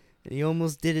 And he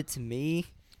almost did it to me.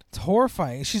 It's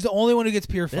horrifying. She's the only one who gets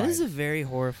purified. That is a very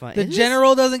horrifying. The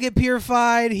general doesn't get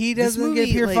purified. He doesn't get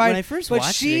purified. Like, when I first but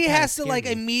watched she it has to like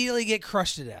me. immediately get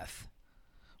crushed to death.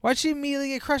 Why'd she immediately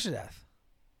get crushed to death?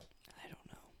 I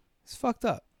don't know. It's fucked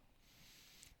up.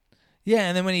 Yeah,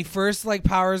 and then when he first like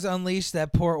powers unleashed,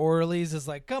 that poor Orleans is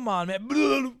like, "Come on,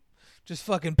 man!" Just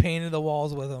fucking painted the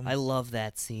walls with him. I love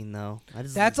that scene though.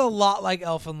 That's a lot like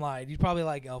Elfen Lied. You'd probably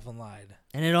like Elfen Lied.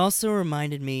 And it also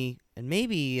reminded me, and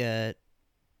maybe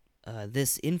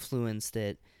this influenced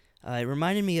it. It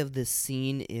reminded me of this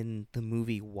scene in the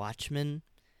movie Watchmen,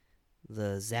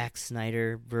 the Zack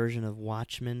Snyder version of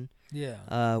Watchmen.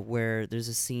 Yeah. Where there's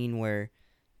a scene where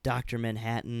Dr.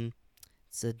 Manhattan,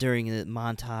 it's during a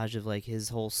montage of like his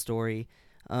whole story,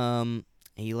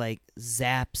 he like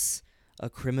zaps a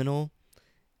criminal,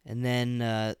 and then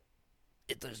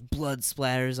there's blood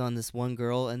splatters on this one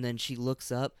girl, and then she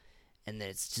looks up, and then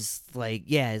it's just like,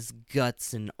 yeah, his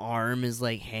guts and arm is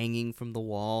like hanging from the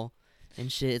wall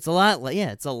and shit. It's a lot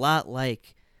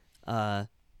like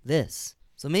this.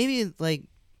 So maybe like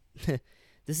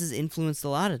this has influenced a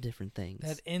lot of different things.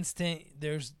 That instant,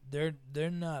 they're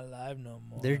not alive no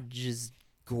more. They're just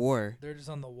gore. They're just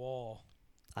on the wall.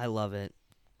 I love it.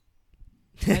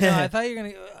 I know. I thought you were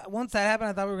gonna. Once that happened,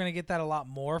 I thought we were gonna get that a lot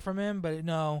more from him, but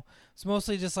no. It's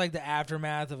mostly just like the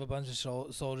aftermath of a bunch of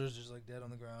soldiers just like dead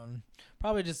on the ground.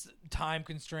 Probably just time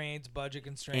constraints, budget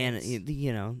constraints, and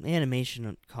you know,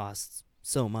 animation costs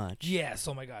so much. Yes.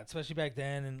 Oh my god, especially back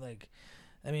then, and like,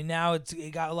 I mean, now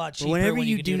it got a lot cheaper. But whenever when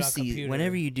you can do it on see, computer.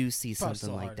 whenever you do see Probably something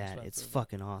still like hard and that, it's expensive.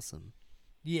 fucking awesome.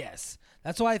 Yes,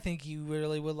 that's why I think you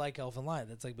really would like Elfen Lied.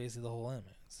 That's like basically the whole anime.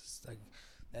 It's just like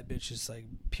that bitch is like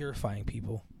purifying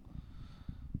people.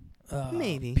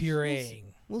 Maybe pureeing.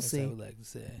 We'll as see. I would like to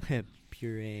say.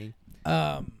 Pureeing.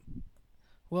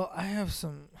 Well, I have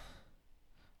some.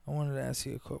 I wanted to ask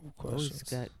you a couple questions.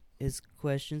 He's got his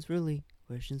questions really.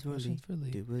 Questions for Lee.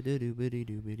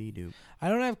 Doo-ba-doo-doo-ba-dee-doo-ba-dee-doo. I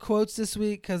don't have quotes this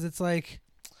week because it's like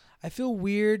I feel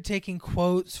weird taking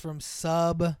quotes from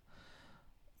sub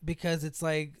because it's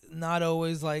like not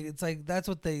always like it's like that's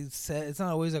what they said. It's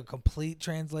not always a complete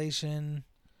translation.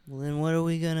 Well, then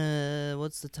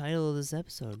what's the title of this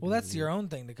episode? Well, that's your own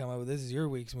thing to come up with. This is your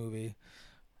week's movie.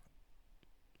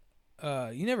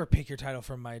 You never pick your title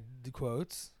from my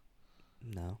quotes.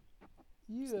 No.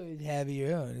 You have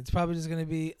your own. It's probably just gonna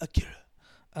be Akira.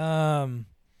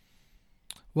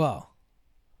 Well,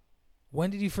 when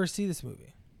did you first see this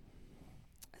movie?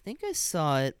 I think I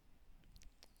saw it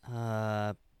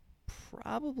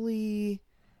probably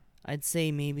I'd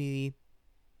say maybe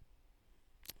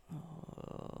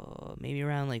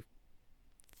around like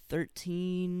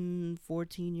 13,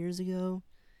 14 years ago.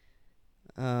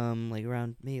 Like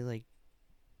around maybe like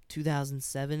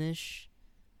 2007-ish.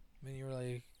 When you were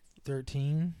like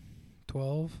 13,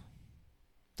 12?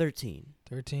 13.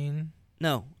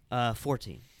 No,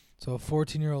 14. So a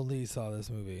 14-year-old Lee saw this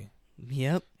movie.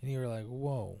 Yep. And you were like,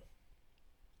 whoa.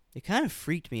 It kind of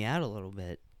freaked me out a little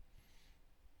bit.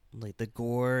 Like the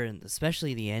gore and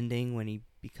especially the ending when he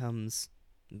becomes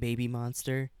baby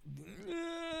monster.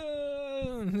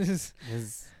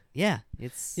 Yeah,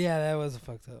 that was a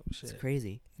fucked up shit. It's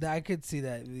crazy. I could see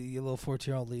that your little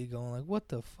 14-year-old Lee going like, what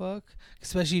the fuck?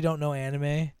 Especially you don't know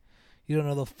anime. You don't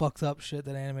know the fucked up shit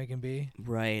that anime can be.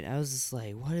 Right. I was just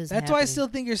like, what is That's happening? why I still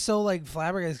think you're so like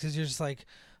flabbergasted because you're just like,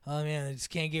 oh man, it just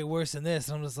can't get worse than this.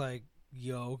 And I'm just like,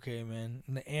 yo, okay, man.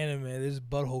 In the anime, there's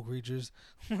butthole creatures.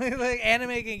 Like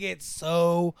anime can get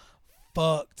so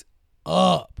fucked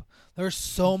up. There's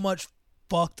so much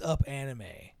fucked up anime.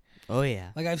 Oh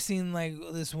yeah. Like I've seen like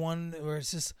this one where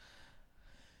it's just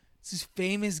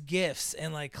famous GIFs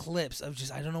and like clips of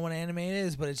just I don't know what anime it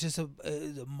is, but it's just a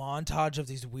montage of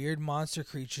these weird monster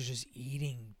creatures just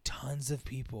eating tons of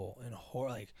people and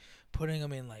like putting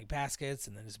them in like baskets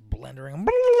and then just blendering them,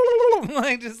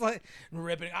 like just like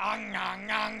ripping, and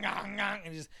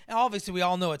just and obviously we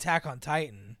all know Attack on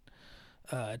Titan.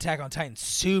 Attack on Titan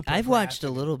super. I've watched a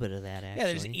graphic. little bit of that actually. Yeah,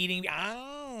 they're just eating.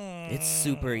 It's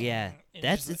super, yeah. And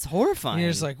That's you're it's horrifying. you're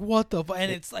just like, what the fuck?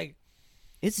 And it's like,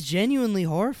 it's genuinely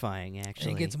horrifying, and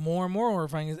actually. it gets more and more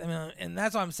horrifying. I mean, and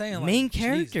that's what I'm saying. Like, Main Jesus.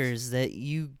 characters that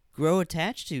you grow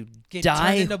attached to Get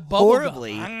die turned into bubblegum.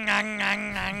 horribly.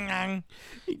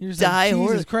 You're just Die like,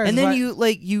 horribly. Jesus Christ. And then why-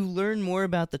 you learn more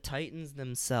about the Titans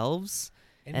themselves,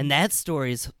 and that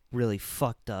story's really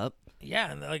fucked up.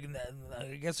 Yeah, and like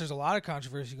I guess there's a lot of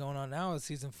controversy going on now with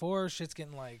season 4. Shit's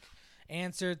getting like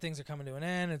answered. Things are coming to an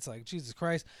end. It's like Jesus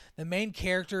Christ. The main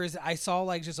character is I saw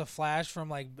like just a flash from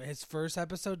like his first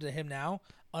episode to him now,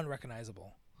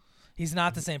 unrecognizable. He's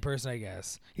not the same person. I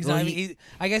guess he's Well, not.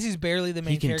 I guess he's barely the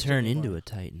main. He can character turn anymore. into a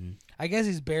Titan. I guess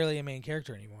he's barely a main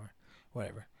character anymore.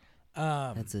 Whatever.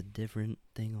 That's a different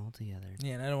thing altogether.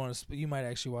 Yeah, and I don't want to. You might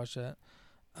actually watch that.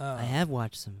 I have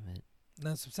watched some of it.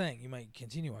 That's what I'm saying. You might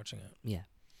continue watching it. Yeah.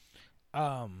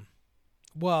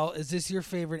 Well, is this your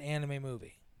favorite anime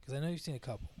movie? Because I know you've seen a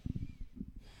couple.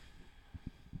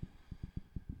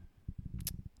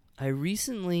 I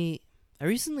recently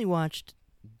watched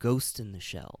Ghost in the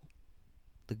Shell,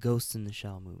 the Ghost in the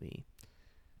Shell movie.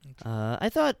 Okay. I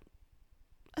thought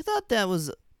that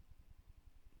was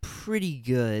pretty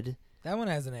good. That one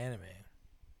has an anime.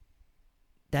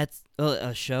 That's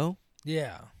a show.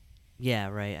 Yeah. Yeah,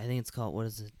 right. I think it's called, what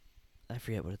is it? I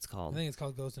forget what it's I called. think it's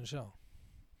called Ghost in the Shell.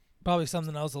 Probably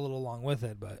something else a little along with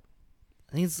it, but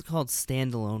I think it's called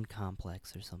Standalone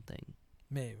Complex or something.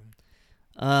 maybe.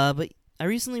 But I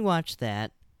recently watched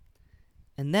that,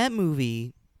 and that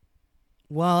movie,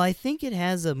 while I think it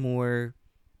has a more,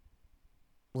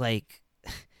 like,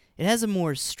 it has a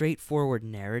more straightforward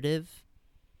narrative,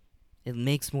 it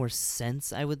makes more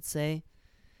sense, I would say.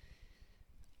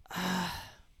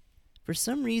 For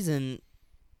some reason,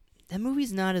 that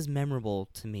movie's not as memorable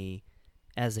to me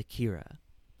as Akira.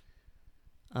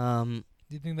 Do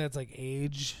you think that's like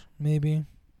age, maybe?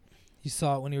 You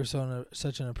saw it when you were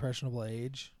such an impressionable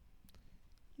age?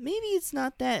 Maybe it's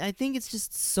not that. I think it's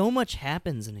just so much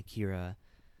happens in Akira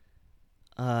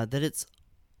that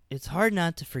it's hard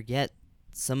not to forget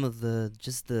some of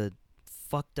the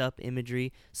fucked up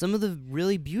imagery, some of the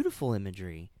really beautiful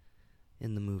imagery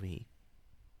in the movie.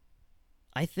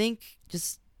 I think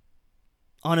just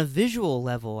on a visual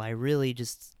level, I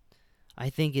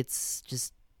think it's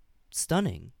just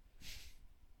stunning.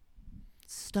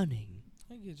 Stunning.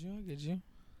 I get you.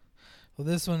 Well,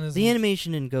 this one is The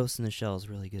animation in Ghost in the Shell is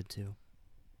really good too.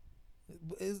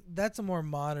 That's a more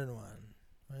modern one,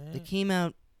 right? It came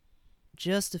out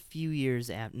just a few years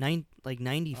after,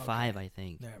 95, Okay. I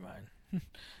think. Never mind.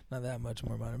 Not that much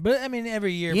more modern, but I mean,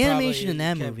 every year. The probably animation in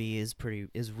that kept- movie is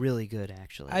really good,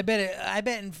 actually. I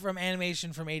bet from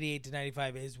animation from 88 to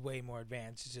 95 is way more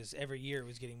advanced. It's just every year it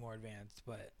was getting more advanced,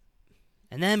 but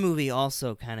And that movie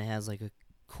also kind of has like a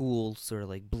cool sort of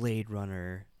like Blade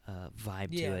Runner vibe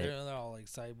yeah, to it. they're all like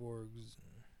cyborgs.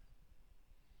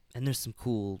 And there's some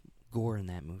cool gore in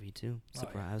that movie too. Oh,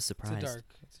 yeah. I was surprised.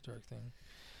 It's a dark thing.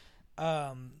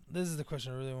 This is the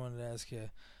question I really wanted to ask you.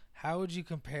 How would you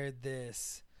compare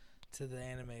this to the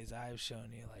animes I've shown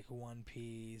you, like One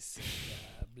Piece,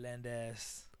 and, Blend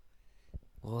S?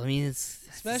 Well, I mean, it's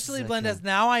Especially like Blend a- S.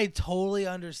 Now I totally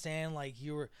understand. Like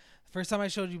the first time I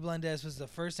showed you Blend S was the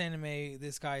first anime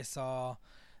this guy saw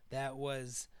that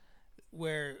was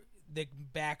where the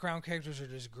background characters are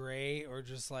just gray or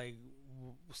just like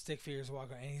stick figures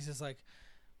walking, and he's just like,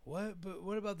 "What? But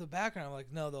what about the background?" I'm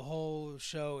like, "No, the whole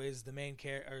show is the main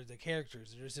or the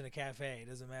characters. They're just in a cafe. It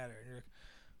doesn't matter." And you're like,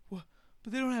 "What?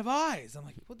 But they don't have eyes." I'm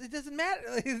like, "Well, it doesn't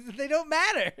matter. They don't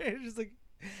matter." It's just like.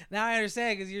 Now I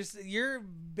understand because your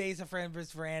base of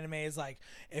friends for anime is like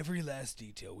every last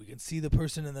detail. We can see the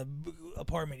person in the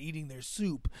apartment eating their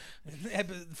soup.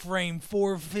 Frame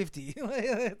 450.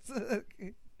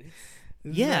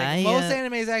 Yeah, like, most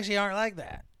animes actually aren't like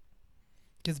that.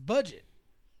 It's budget.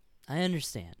 I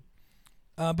understand.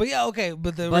 But yeah, okay.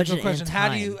 But the Budget original question: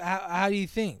 and how do you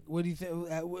think? What do you think?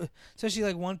 Especially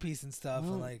like One Piece and stuff,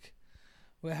 and Well- like.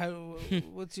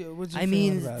 What's your I feeling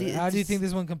mean, about it? How do you think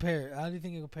this one compare? How do you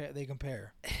think they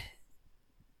compare?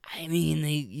 I mean,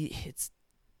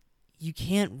 you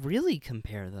can't really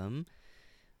compare them.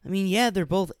 I mean, yeah, they're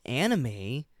both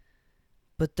anime,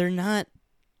 but they're not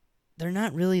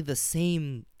really the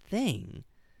same thing.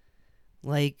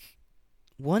 Like,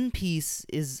 One Piece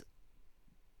is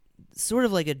sort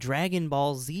of like a Dragon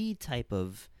Ball Z type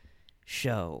of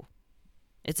show.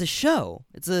 It's a show.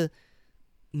 It's a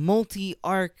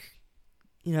multi-arc,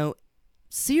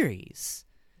 series.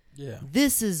 Yeah.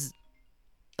 This is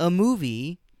a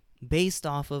movie based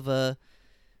off of a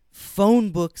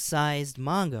phone book-sized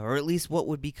manga, or at least what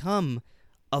would become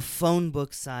a phone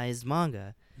book-sized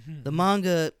manga. The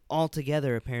manga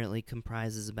altogether apparently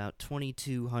comprises about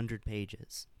 2,200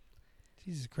 pages.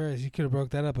 Jesus Christ, you could have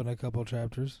broke that up in a couple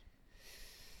chapters.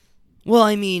 Well,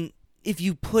 I mean, if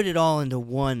you put it all into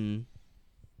one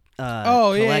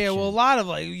collection, yeah. Well, a lot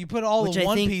of you put all which of I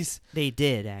One think Piece. they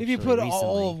did, actually, If you put recently.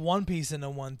 all of One Piece into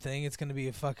one thing, it's gonna be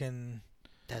a fucking.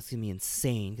 That's going to be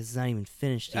insane because it's not even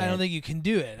finished yet. I don't think you can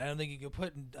do it. I don't think you could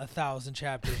put 1,000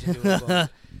 chapters into a book.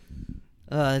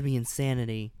 That'd be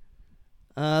insanity.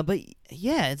 But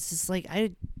yeah, it's just like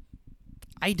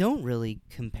I don't really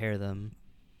compare them.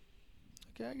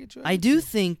 Okay, I get you. I do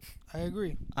think. I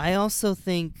agree. I also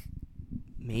think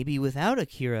maybe without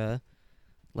Akira,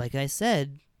 like I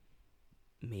said,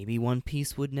 maybe One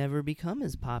Piece would never become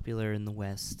as popular in the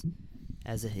West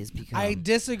as it has become. I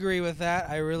disagree with that.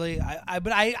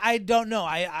 But I don't know.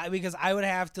 Because I would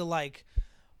have to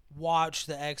watch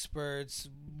the experts,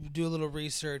 do a little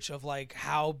research of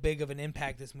how big of an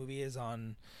impact this movie is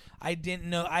on. I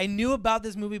didn't know. I knew about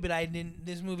this movie, but I didn't.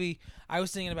 This movie, I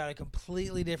was thinking about a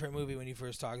completely different movie when you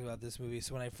first talked about this movie.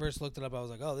 So when I first looked it up, I was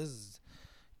like, oh, this is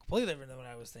completely different than what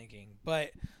I was thinking.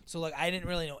 But so I didn't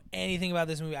really know anything about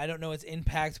this movie. I don't know its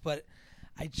impact, but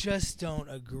I just don't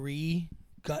agree.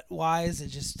 Gut wise, it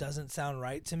just doesn't sound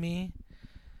right to me.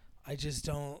 I just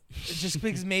don't. Just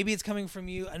because maybe it's coming from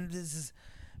you, and this is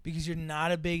because you're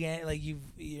not a big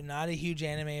you're not a huge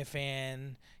anime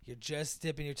fan. You're just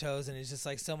dipping your toes, and it's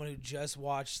just someone who just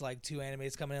watched 2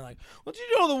 animes coming in. Well, did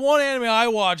you know the one anime I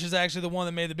watch is actually the one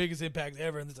that made the biggest impact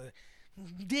ever? And it's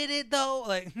did it though?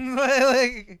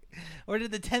 Or did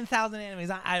the 10,000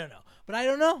 animes? I don't know, but I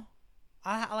don't know.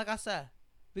 Like I said,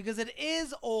 because it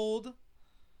is old.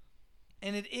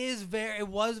 And it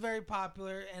was very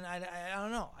popular, and I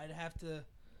don't know. I'd have to.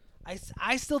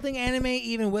 I still think anime,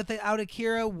 even without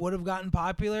Akira, would have gotten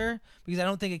popular because I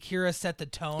don't think Akira set the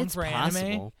tone It's for possible.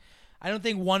 anime. I don't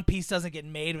think One Piece doesn't get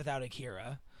made without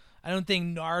Akira. I don't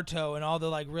think Naruto and all the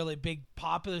really big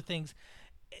popular things.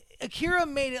 Akira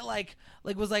made it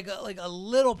was a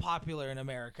little popular in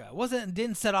America.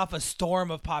 Didn't set off a storm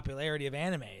of popularity of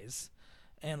animes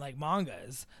and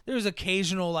mangas. There was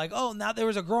occasional now there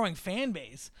was a growing fan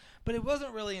base, but it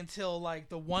wasn't really until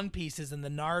the One Pieces and the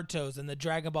Narutos and the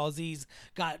Dragon Ball Z's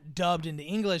got dubbed into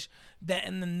English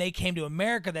and then they came to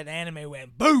America that anime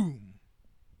went boom.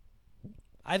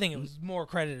 I think it was more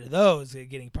credit to those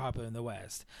getting popular in the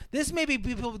West. This may be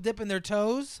people dipping their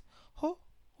toes. Oh,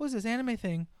 what's this anime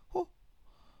thing?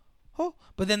 Oh,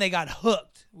 but then they got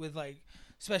hooked with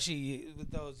especially with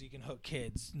those, you can hook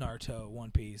kids. Naruto, One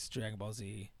Piece, Dragon Ball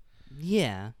Z.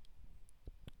 Yeah.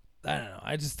 I don't know.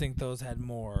 I just think those had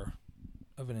more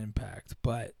of an impact.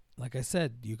 But like I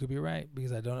said, you could be right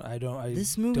because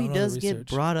This movie does get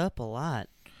brought up a lot.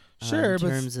 Sure, in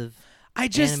terms of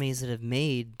animes that have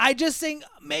made. I just think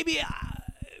maybe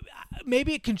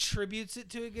it contributes it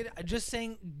to it. I'm just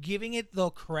saying, giving it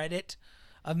the credit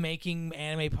of making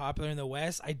anime popular in the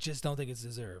West, I just don't think it's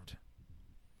deserved.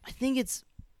 I think it's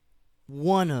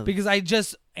one of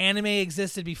because anime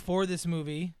existed before this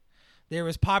movie. There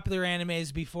was popular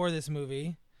animes before this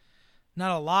movie.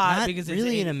 Not a lot not because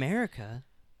really it's in America,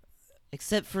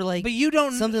 except for but you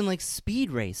don't something like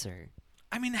Speed Racer.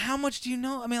 I mean, how much do you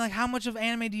know? I mean, how much of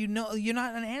anime do you know? You're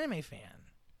not an anime fan.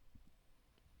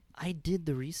 I did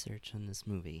the research on this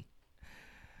movie.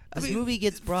 This movie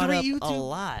gets brought up a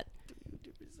lot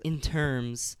in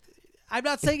terms. I'm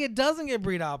not saying it doesn't get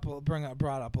brought up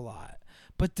a lot,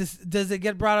 but does it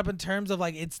get brought up in terms of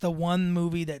it's the one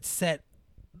movie that set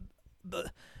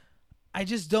I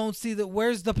just don't see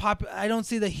I don't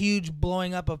see the huge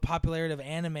blowing up of popularity of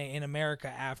anime in America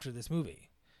after this movie.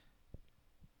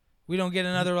 We don't get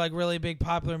another really big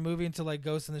popular movie until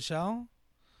Ghost in the Shell?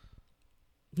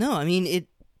 No, I mean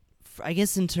I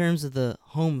guess in terms of the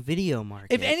home video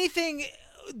market. If anything,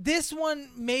 this one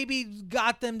maybe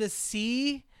got them to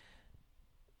see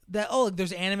that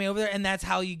there's anime over there, and that's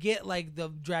how you get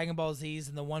the Dragon Ball Z's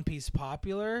and the One Piece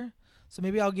popular. So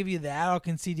maybe I'll give you that. I'll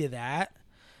concede you that.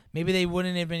 Maybe they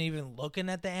wouldn't have been even looking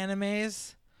at the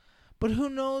animes. But who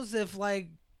knows if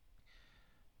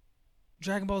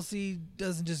Dragon Ball Z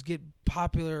doesn't just get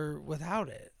popular without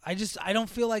it. I don't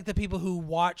feel like the people who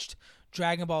watched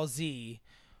Dragon Ball Z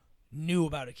knew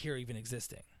about Akira even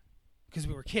existing. Because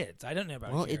we were kids. I don't know about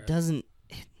Akira. Well, it doesn't.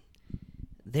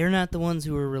 They're not the ones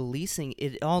who are releasing.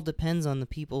 It all depends on the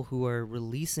people who are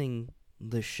releasing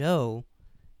the show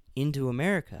into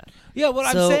America. Yeah, what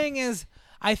I'm saying is,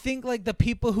 I think the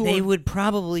people who they would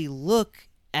probably look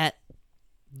at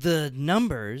the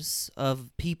numbers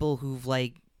of people who've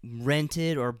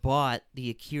rented or bought the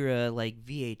Akira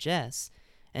VHS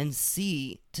and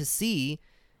see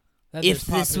that if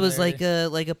there's this was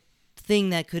a thing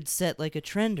that could set like a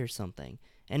trend or something.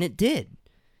 And it did.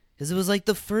 Because it was like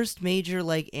the first major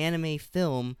like anime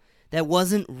film that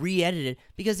wasn't re-edited.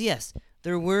 Because yes,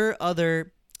 there were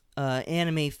other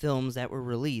anime films that were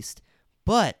released,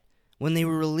 but when they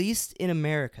were released in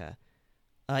America,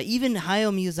 even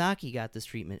Hayao Miyazaki got this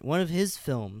treatment. One of his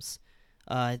films,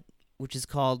 which is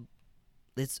called,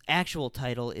 its actual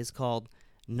title is called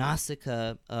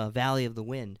Nausicaa, Valley of the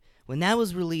Wind. When that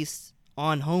was released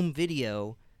on home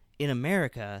video in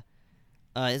America,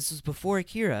 this was before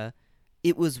Akira,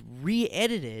 it was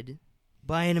re-edited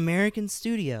by an American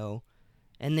studio,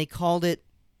 and they called it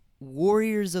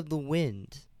Warriors of the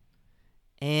Wind.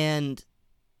 And,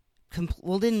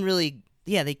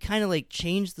 they kind of like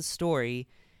changed the story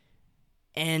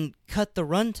and cut the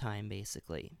runtime,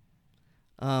 basically.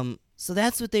 So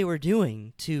that's what they were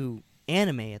doing to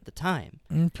anime at the time.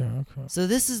 Okay. So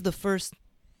this is the first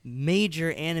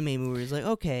major anime movie. It's like,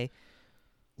 okay,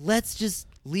 let's just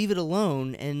leave it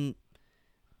alone, and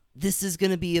this is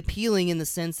going to be appealing in the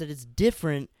sense that it's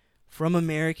different from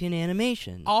American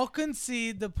animation. I'll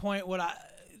concede the point.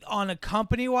 On a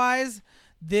company-wise,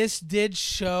 this did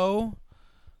show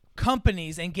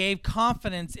companies and gave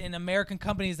confidence in American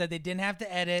companies that they didn't have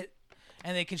to edit,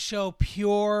 and they could show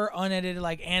pure, unedited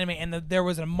like anime, and there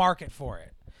was a market for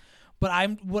it.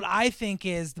 But what I think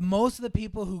is most of the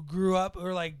people who grew up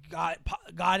or like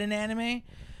got in anime,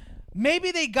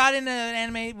 maybe they got into an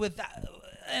anime with,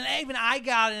 and even I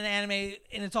got in anime,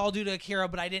 and it's all due to Akira,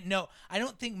 but I didn't know. I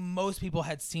don't think most people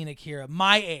had seen Akira.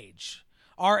 My age,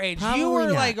 our age, Probably you were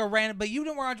not. like a random, but you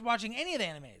didn't watching any of the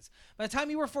animes. By the time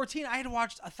you were 14, I had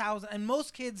watched 1,000, and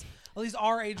most kids, at least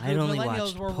our age group, I'd only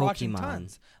millennials, watched were watching Pokemon.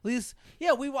 tons. At least,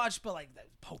 yeah, we watched, but like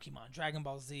Pokemon, Dragon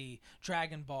Ball Z,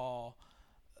 Dragon Ball,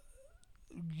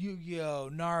 Yu-Gi-Oh,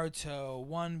 Naruto,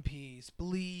 One Piece,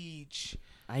 Bleach.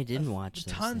 I didn't watch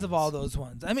those Tons of things. all those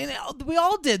ones. I mean, we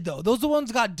all did though. Those are the ones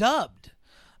that got dubbed.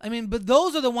 I mean, but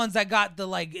those are the ones that got the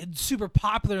like super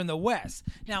popular in the West.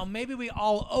 Now, maybe we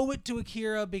all owe it to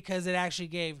Akira because it actually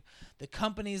gave the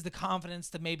companies the confidence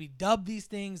to maybe dub these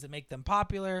things and make them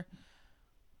popular.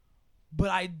 But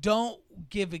I don't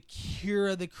give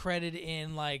Akira the credit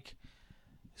in like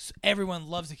everyone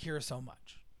loves Akira so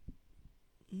much.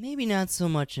 Maybe not so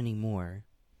much anymore.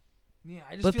 Yeah,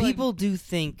 I just But feel like people do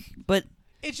think, but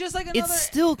it's just like another. it's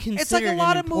still considered It's like a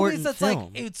lot an of movies important that's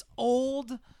film. like it's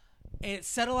old. It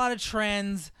set a lot of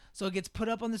trends, so it gets put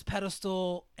up on this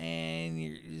pedestal, and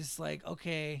you're just like,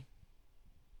 okay,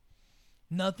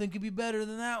 nothing could be better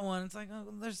than that one. It's like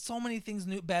there's so many things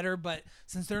better, but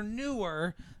since they're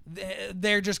newer,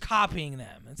 they're just copying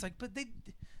them. It's like, but they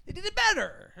did it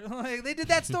better. Like they did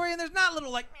that story, and there's not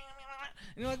little like,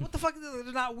 and you're like, what the fuck?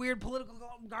 There's not weird political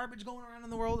garbage going around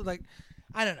in the world. Like,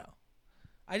 I don't know.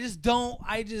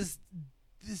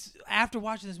 After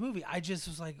watching this movie, I just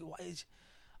was like,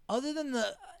 other than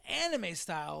the anime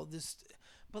style,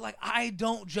 but like I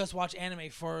don't just watch anime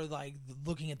for like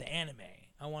looking at the anime.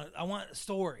 I want a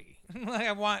story. Like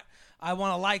I want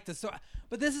to like the story.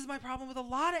 But this is my problem with a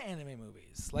lot of anime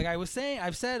movies. Like I was saying,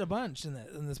 I've said a bunch in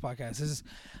this podcast.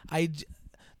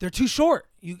 They're too short.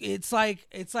 It's like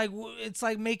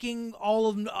making all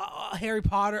of Harry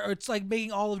Potter, or it's like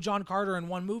making all of John Carter in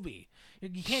one movie.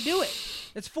 You can't do it.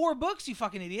 It's 4 books, you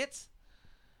fucking idiots,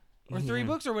 or 3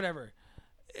 books or whatever.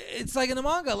 It's like in the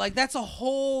manga, like that's a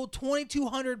whole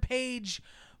 2,200 page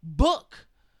book,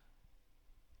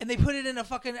 and they put it in a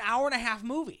fucking hour and a half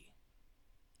movie.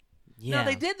 Yeah. Now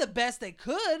they did the best they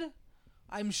could.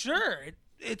 I'm sure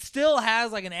it still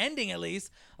has like an ending at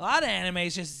least. A lot of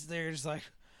animes they're just like,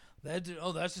 that's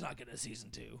not getting a season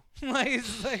 2. Like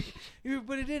it's like,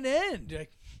 but it didn't end.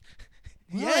 Like,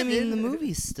 Well, I mean, the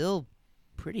movie's still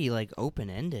pretty like open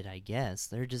ended, I guess.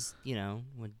 They're just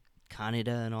when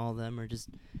Kaneda and all of them are just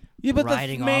but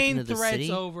riding the off main into the threat's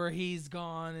city. over. He's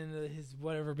gone into his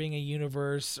whatever being a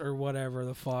universe or whatever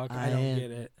the fuck. I I don't am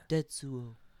get it.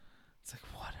 Tetsuo. It's like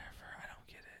whatever. I don't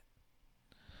get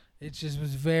it. It just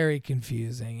was very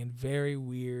confusing and very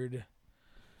weird,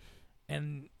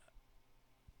 and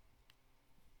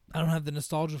I don't have the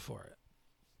nostalgia for it.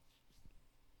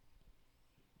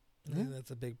 I think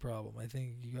that's a big problem. I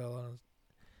think you got a lot of.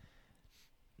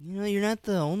 You're not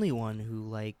the only one who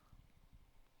like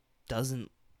doesn't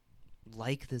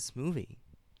like this movie.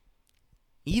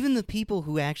 Even the people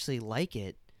who actually like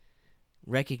it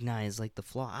recognize like the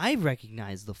flaw. I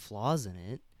recognize the flaws in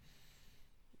it.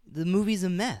 The movie's a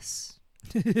mess.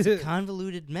 It's a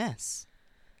convoluted mess.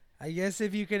 I guess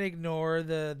if you can ignore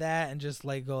that and just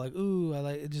like go like, ooh, I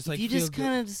like it, just like you feel just good.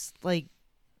 kind of just like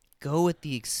go with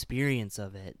the experience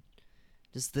of it,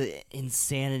 just the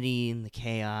insanity and the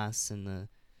chaos and the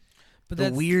But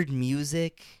that's weird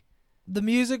music. The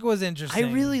music was interesting.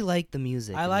 I really like the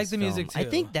music. I in like this the music, film. I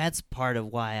too. think that's part of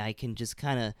why I can just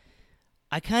kind of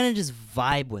just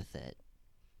vibe with it.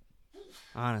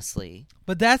 Honestly.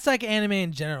 But that's like anime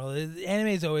in general.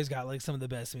 Anime's always got like some of the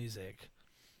best music.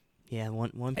 Yeah,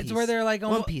 One Piece. It's where they're like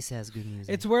One Piece has good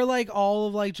music. It's where like all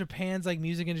of like Japan's like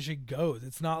music industry goes.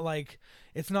 It's not like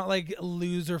a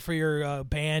loser for your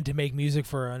band to make music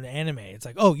for an anime. It's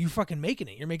like, oh, you fucking making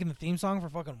it. You're making the theme song for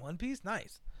fucking One Piece.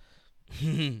 Nice.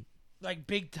 Like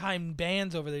big time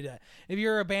bands over there do that. If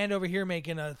you're a band over here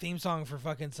making a theme song for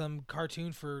fucking some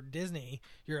cartoon for Disney,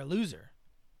 you're a loser.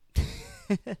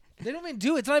 They don't even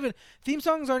do it. It's not even theme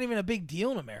songs aren't even a big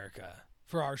deal in America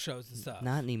for our shows and stuff.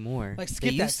 Not anymore. Like They skip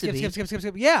that, used to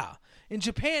skip. be. Yeah, in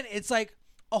Japan it's like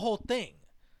a whole thing.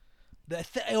 The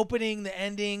opening, the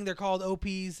ending, they're called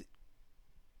OPs.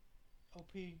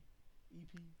 OP,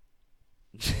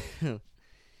 EP.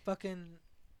 Fucking.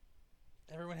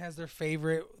 Everyone has their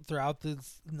favorite throughout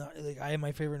this. Like I have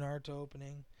my favorite Naruto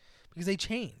opening because they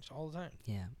change all the time.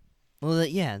 Yeah. Well,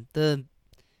 the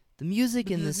music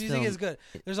in this music film is good.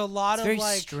 There's a lot it's of very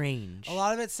like strange. a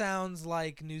lot of it sounds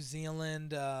like New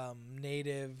Zealand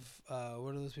native.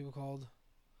 What are those people called?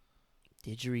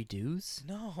 Didgeridoos?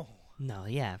 No. No,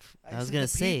 yeah. I was said gonna the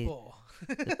say people.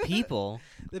 the people.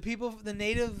 the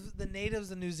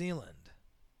natives of New Zealand.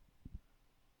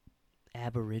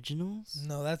 Aboriginals?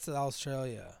 No, that's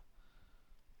Australia.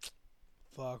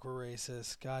 Fuck, we're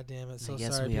racist. God damn it. So I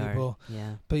guess sorry, we people. are.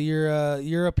 Yeah. But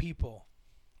you're a people.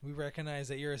 We recognize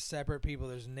that you're a separate people.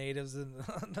 There's natives in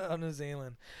New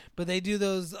Zealand, but they do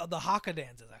those the haka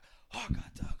dances like haka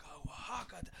taka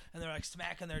haka, and they're like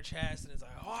smacking their chest, and it's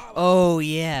like Oh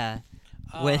yeah.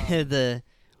 When the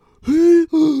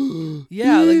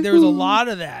yeah, like there was a lot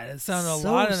of that. It sounded a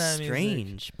so lot of that strange,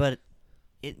 music. but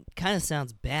it kind of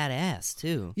sounds badass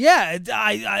too. Yeah,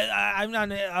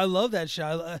 I love that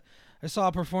show. I saw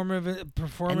a performance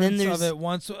of it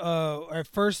once. Our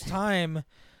first time,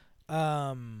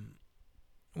 when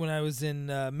I was in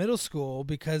middle school,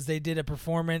 because they did a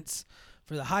performance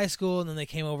for the high school, and then they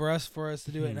came over for us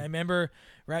to do it. And I remember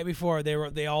right before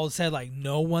they all said like,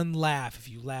 no one laugh. If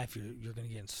you laugh, you're gonna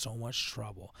get in so much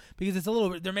trouble because it's a little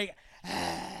bit. They're making.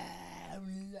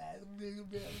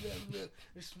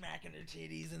 They're smacking their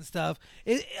titties and stuff.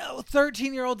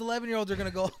 13-year-olds, 11-year-olds are gonna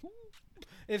go.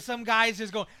 If some guy's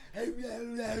just going,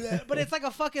 but it's like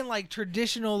a fucking like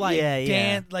traditional like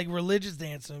dance, like religious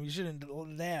dance. So you shouldn't do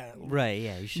that. Right?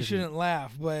 Yeah, you shouldn't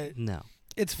laugh, but no,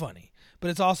 it's funny, but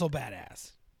it's also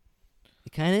badass.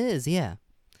 It kind of is, yeah.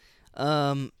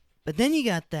 But then you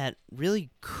got that really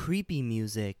creepy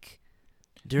music.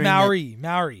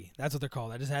 Maori. That's what they're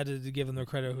called. I just had to give them their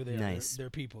credit who they are.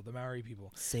 They're people, the Maori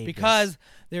people. Because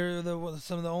they're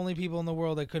some of the only people in the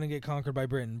world that couldn't get conquered by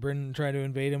Britain. Britain tried to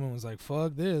invade them and was like,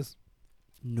 fuck this.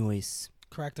 Nice.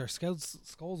 Cracked our skulls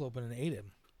open and ate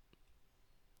him.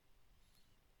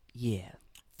 Yeah.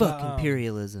 Fuck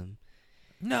imperialism.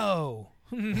 No.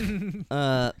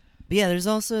 But yeah, there's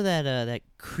also that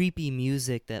creepy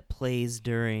music that plays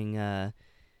during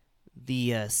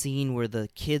the scene where the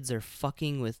kids are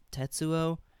fucking with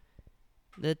Tetsuo.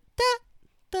 The da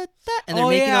da da, and they're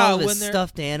making all of his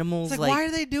stuffed animals. It's like, why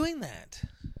are they doing that?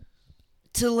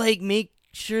 To like make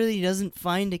sure that he doesn't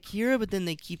find Akira, but then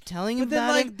they keep telling him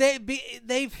about it. But then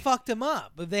they fucked him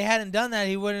up. If they hadn't done that,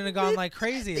 he wouldn't have gone like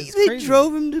crazy. They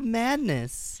drove him to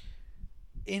madness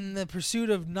in the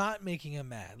pursuit of not making him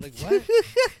mad. Like what?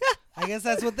 I guess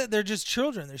that's what they're just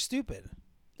children. They're stupid.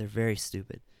 They're very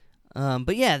stupid.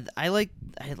 But yeah, I like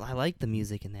the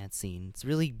music in that scene. It's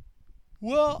really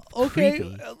okay.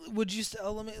 creepy. Would you?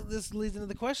 This leads into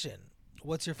the question: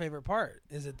 what's your favorite part?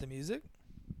 Is it the music,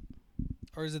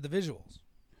 or is it the visuals?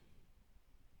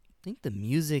 I think the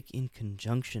music in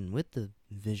conjunction with the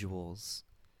visuals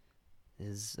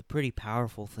is a pretty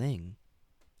powerful thing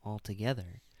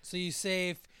altogether. So you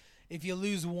say if you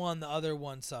lose one, the other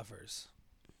one suffers.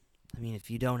 I mean,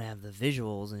 if you don't have the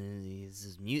visuals and it's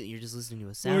just you're just listening to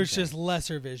a soundtrack. Or it's just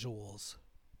lesser visuals.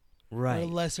 Right. Or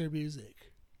lesser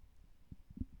music.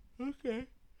 Okay.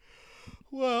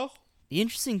 Well. The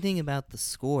interesting thing about the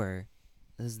score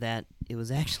is that it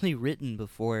was actually written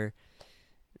before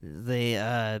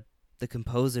the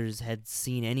composers had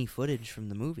seen any footage from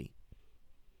the movie.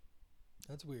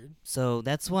 That's weird. So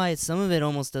that's why some of it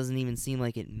almost doesn't even seem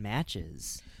like it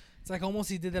matches. It's like almost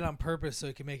he did that on purpose so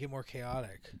he can make it more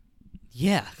chaotic.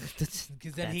 Yeah. Because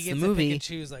then he gets to pick and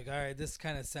choose, like, all right, this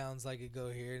kind of sounds like it go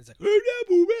here. And it's like,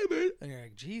 and you're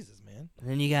like, Jesus, man. And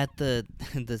then you got the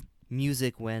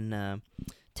music when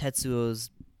Tetsuo's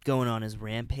going on his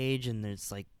rampage, and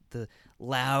there's like the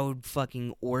loud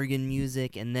fucking organ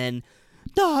music, and then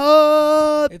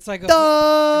Da, It's like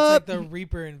da, it's like the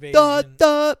Reaper invasion. da,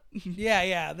 da.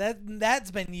 Yeah.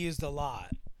 That's been used a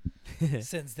lot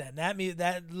since then.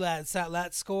 That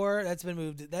score that's been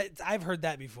moved. I've heard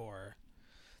that before.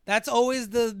 That's always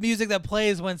the music that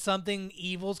plays when something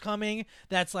evil's coming.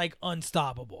 That's like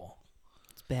unstoppable.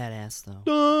 It's badass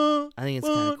though. I think it's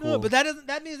kind of cool. But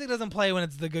that music doesn't play when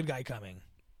it's the good guy coming.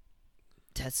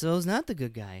 Tetsuo's not the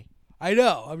good guy, I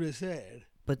know. I'm just saying.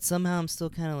 but somehow I'm still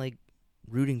kind of like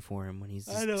rooting for him when he's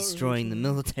I just know, destroying the rooting.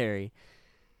 military.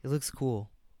 It looks cool.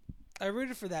 I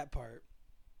rooted for that part.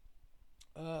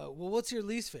 Well, what's your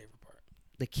least favorite part?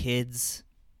 The kids.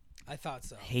 I thought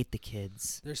so. I hate the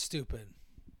kids. They're stupid.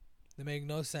 They make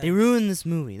no sense. They ruined this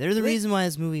movie. They're the They- reason why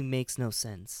this movie makes no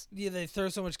sense. Yeah, they throw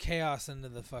so much chaos into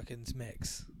the fucking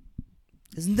mix.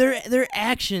 'Cause their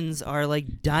actions are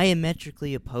like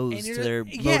diametrically opposed to their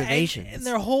motivations. And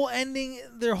their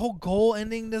whole goal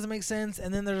ending doesn't make sense.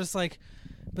 And then they're just like,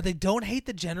 but they don't hate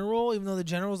the general, even though the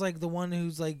general's like the one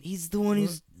who's like, He's the one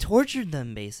who's tortured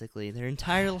them basically their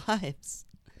entire lives.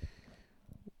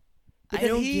 but I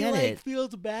don't he get like it.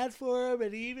 feels bad for him,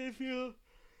 and he even feels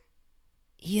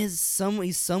He's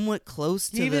somewhat close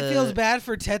to he even the. feels bad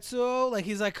for Tetsuo. Like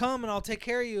he's like, come and I'll take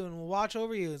care of you and we'll watch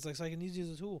over you. It's like so I can use you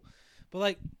as a tool. But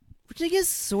like, Which I guess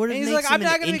sort of and he's makes like, I'm him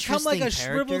not an gonna become like a interesting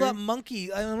shriveled character. up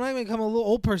monkey. I'm not gonna become a little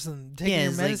old person taking your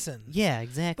it's like- medicine. yeah,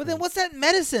 exactly. But then what's that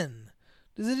medicine?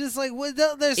 Does it just like what?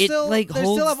 They're It, still like, they still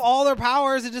holds- have all their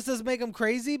powers. It just doesn't make them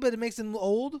crazy, but it makes them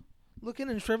old looking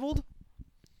and shriveled.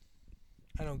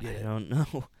 I don't get I it. don't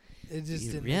know. It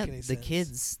just didn't Yeah, make any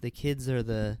sense. the kids are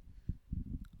the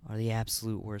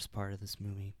absolute worst part of this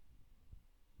movie.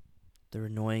 They're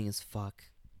annoying as fuck.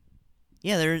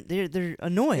 Yeah, they're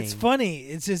annoying. It's funny.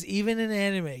 It's just even in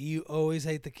anime, you always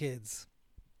hate the kids.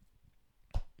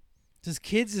 Just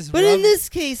kids is. But in this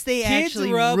case, they kids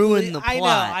actually rub ruin the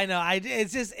plot. I know.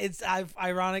 It's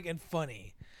ironic and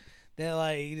funny that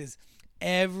like you just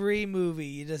every movie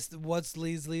you just what's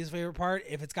Lee's favorite part?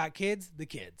 If it's got kids, the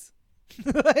kids.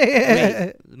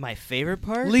 Wait, my favorite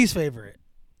part? Least favorite.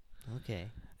 Okay.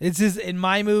 It's just in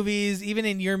my movies, even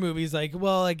in your movies, like,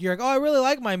 well, like you're like, oh, I really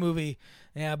like my movie.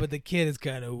 Yeah, but the kid is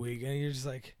kind of weak. And you're just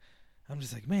like, I'm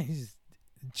just like, man, he's just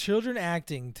children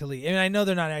acting to lead. And I know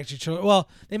they're not actually children. Well,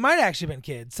 they might have actually been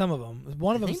kids. Some of them.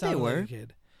 One of I them think they sounded like were. a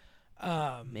kid.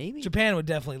 Maybe. Japan would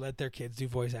definitely let their kids do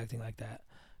voice acting like that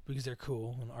because they're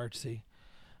cool and artsy.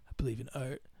 I believe in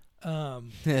art.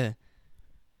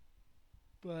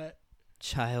 But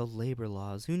Child labor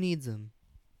laws. Who needs them?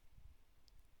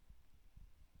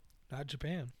 not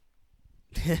Japan.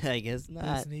 I guess They not.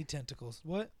 just need tentacles.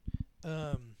 What?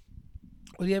 Well,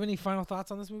 do you have any final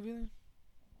thoughts on this movie then?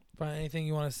 Anything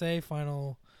you want to say?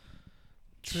 Final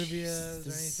trivia or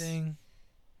anything?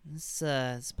 This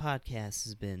podcast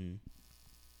has been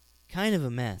kind of a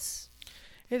mess.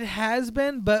 It has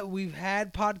been, but we've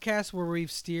had podcasts where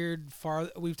we've steered far.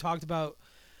 We've talked about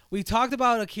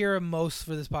Akira most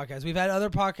for this podcast. We've had other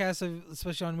podcasts,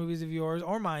 especially on movies of yours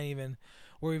or mine, even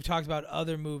where we've talked about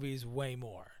other movies way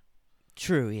more.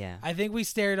 True, yeah. I think we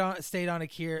stayed on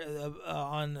Akira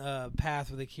on a path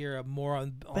with Akira more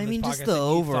on. But I this mean, podcast just the than you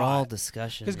overall thought.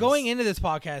 discussion. Because going into this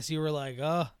podcast, you were like,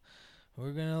 "Oh,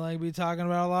 we're gonna like be talking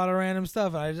about a lot of random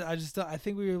stuff." And I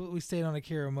think we stayed on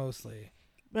Akira mostly.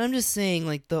 But I'm just saying,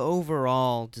 like, the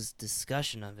overall just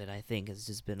discussion of it, I think, has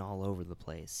just been all over the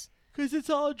place. Because it's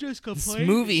all just This complaining.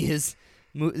 movie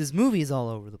is all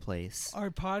over the place. Our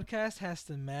podcast has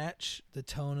to match the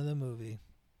tone of the movie.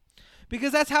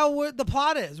 Because that's how the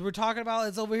plot is. We're talking about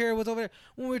it's over here, what's over there.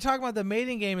 When we're talking about the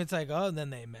mating game, it's like, oh, and then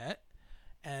they met,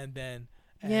 and then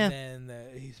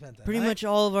he spent the Pretty night. much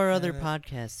all of our other then-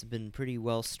 podcasts have been pretty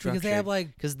well structured. Because they have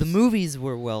like, because the movies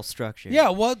were well structured. yeah.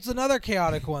 What's another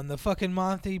chaotic one? The fucking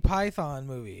Monty Python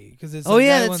movie. Because it's Oh like,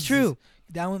 yeah, that that's one's true.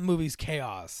 that one movie's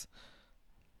chaos.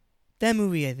 That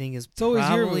movie, I think, is So is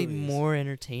your probably movies. more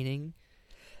entertaining.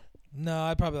 No,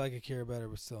 I probably like Akira better,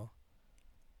 but still,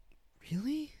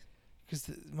 Really? because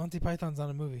Monty Python's not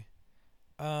a movie.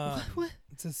 What?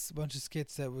 It's just a bunch of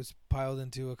skits that was piled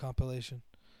into a compilation,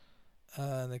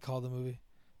 and they called the movie.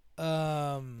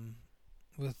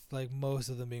 With like most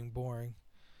of them being boring.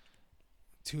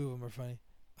 2 of them are funny.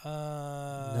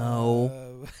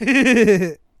 No.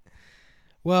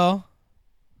 Well,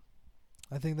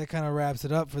 I think that kind of wraps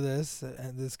it up for this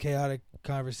and this chaotic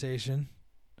conversation.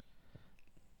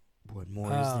 What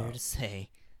more is there to say?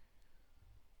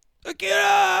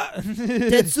 Akira!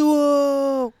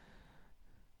 Tetsuo!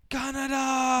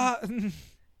 Canada!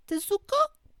 Tetsuko!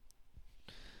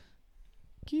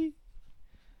 Key.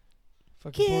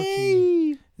 Fucking poor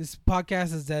Key. This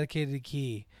podcast is dedicated to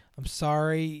Key. I'm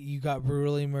sorry you got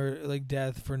brutally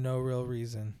death for no real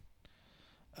reason.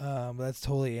 That's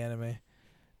totally anime.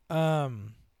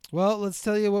 Well, let's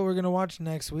tell you what we're gonna watch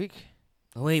next week.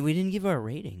 Oh wait, we didn't give our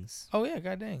ratings. Oh yeah,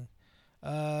 god dang.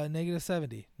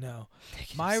 -70. No.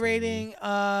 Negative My 70. rating,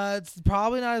 it's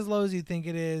probably not as low as you think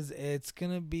it is. It's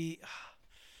gonna be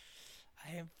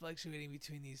I am fluctuating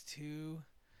between these two.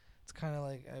 It's kind of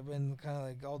like I've been kind of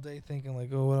like all day thinking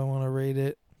like, oh, what I want to rate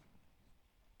it.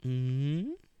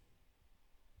 Mm-hmm.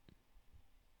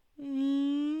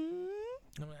 I'm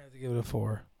gonna have to give it a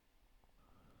 4.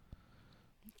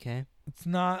 Okay. It's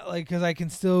not like because I can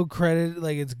still credit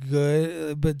like it's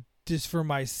good, but just for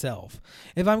myself.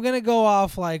 If I'm gonna go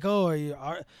off like,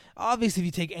 oh, obviously if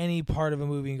you take any part of a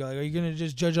movie and go like, are you gonna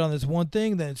just judge it on this one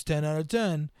thing? Then it's 10 out of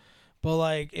 10. But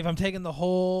like, if I'm taking the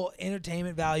whole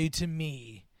entertainment value to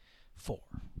me, 4.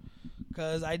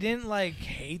 Because I didn't like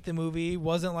hate the movie.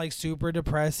 Wasn't like super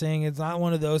depressing. It's not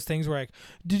one of those things where like,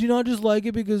 did you not just like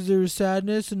it because there was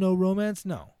sadness and no romance?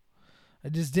 No. I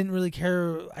just didn't really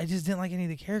care. I just didn't like any of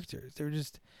the characters.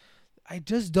 I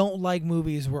just don't like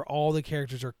movies where all the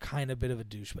characters are kind of a bit of a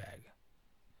douchebag.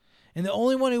 And the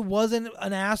only one who wasn't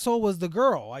an asshole was the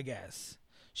girl, I guess.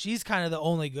 She's kind of the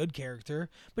only good character,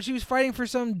 but she was fighting for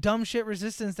some dumb shit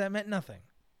resistance that meant nothing.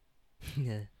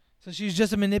 Yeah. So she's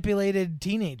just a manipulated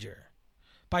teenager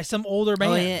by some older man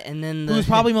Oh yeah, and then who was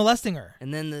probably molesting her.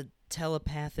 and then the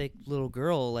telepathic little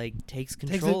girl like takes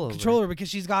Takes control over. controller because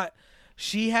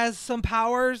she has some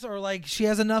powers, or like she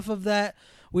has enough of that.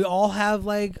 We all have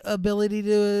like ability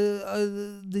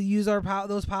to use our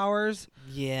those powers,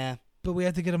 Yeah. but we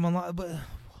have to get them unlocked. But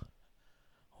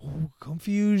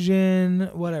confusion,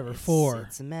 whatever. 4.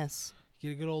 It's a mess.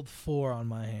 Get a good old 4 on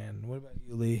my hand. What about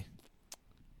you, Lee?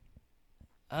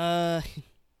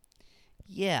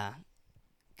 Yeah.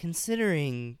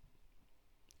 Considering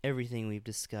everything we've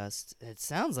discussed, it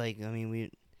sounds like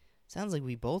we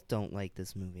both don't like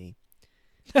this movie.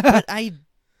 But I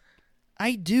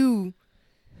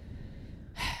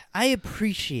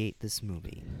appreciate this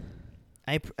movie.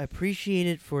 I appreciate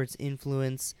it for its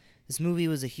influence. This movie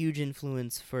was a huge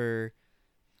influence for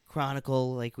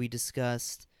Chronicle, like we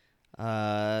discussed.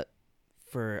 For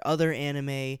other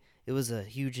anime, it was a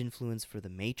huge influence for The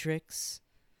Matrix.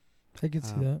 I can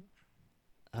see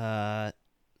that.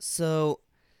 So,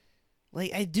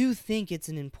 like, I do think it's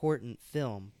an important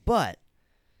film, but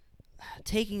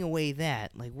taking away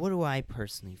that, like, what do I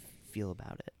personally feel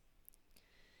about it?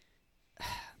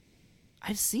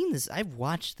 I've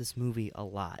watched this movie a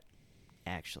lot,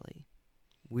 actually.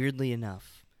 Weirdly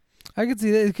enough. I can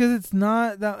see that because it's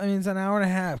not that. I mean, it's an hour and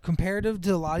a half. Comparative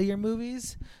to a lot of your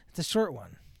movies, it's a short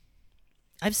one.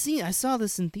 I saw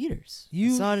this in theaters. I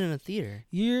saw it in a theater.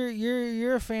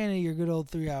 You're a fan of your good old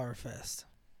 3-hour fest.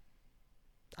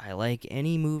 I like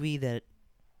any movie that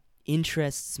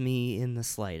interests me in the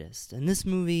slightest. And this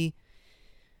movie,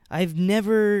 I've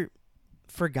never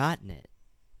forgotten it.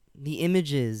 The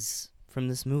images from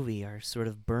this movie are sort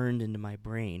of burned into my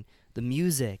brain. The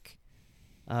music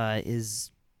is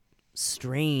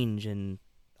strange and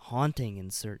haunting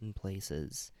in certain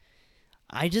places.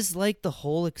 I just like the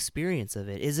whole experience of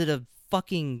it. Is it a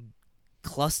fucking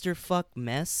clusterfuck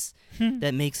mess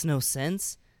that makes no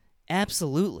sense?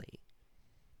 Absolutely.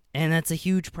 And that's a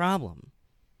huge problem.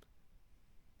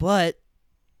 But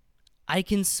I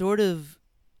can vibe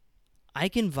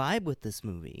with this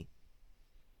movie.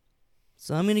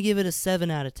 So I'm going to give it a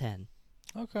 7 out of 10.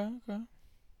 Okay.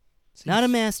 Not a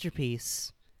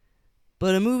masterpiece,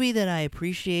 but a movie that I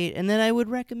appreciate and that I would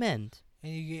recommend.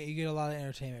 And you get a lot of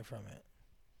entertainment from it.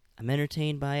 I'm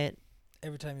entertained by it.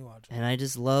 Every time you watch it. And I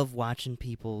just love watching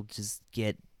people just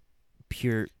get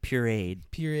pureed.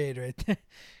 Pureed right there.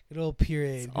 Good old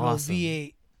pureed. Good awesome. old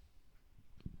V8.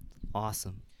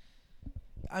 Awesome.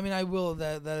 I mean, I will.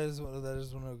 That is one of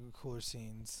the cooler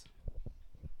scenes.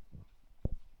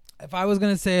 If I was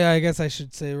gonna say, I guess I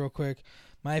should say real quick.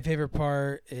 My favorite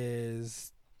part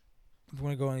is, if you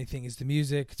want to go anything, is the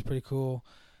music. It's pretty cool.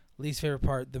 Least favorite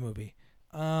part, the movie.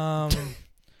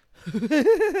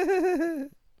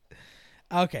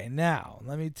 Okay, now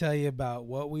let me tell you about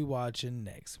what we watching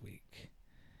next week.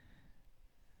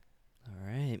 All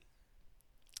right.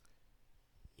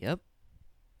 Yep.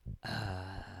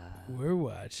 We're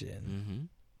watching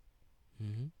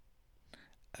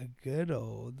a good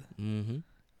old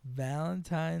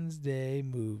Valentine's Day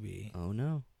movie Oh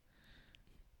no.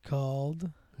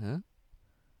 called Huh?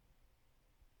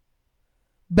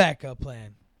 Backup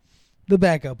Plan. The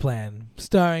Backup Plan,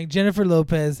 starring Jennifer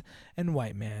Lopez and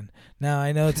White Man. Now,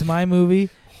 I know it's my movie,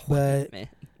 but Man.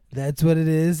 that's what it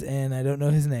is, and I don't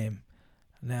know his name.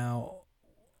 Now,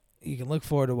 you can look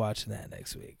forward to watching that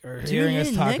next week or Tune hearing us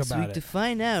in talk next about week it. to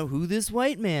find out who this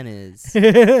white man is,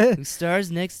 who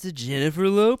stars next to Jennifer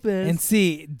Lopez. And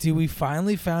see, do we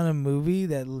finally found a movie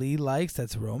that Lee likes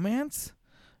that's romance?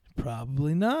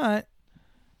 Probably not.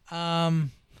 But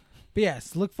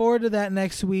yes, look forward to that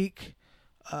next week.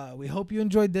 We hope you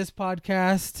enjoyed this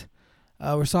podcast.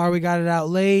 We're sorry we got it out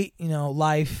late,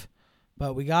 life,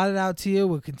 but we got it out to you.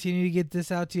 We'll continue to get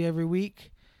this out to you every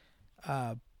week.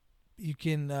 You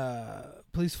can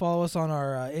please follow us on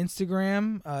our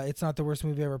Instagram. It's Not the Worst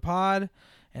Movie Ever Pod,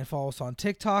 and follow us on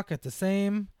TikTok at the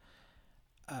same.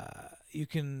 You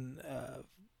can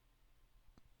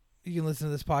listen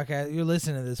to this podcast. You're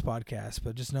listening to this podcast,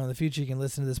 but just know in the future you can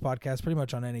listen to this podcast pretty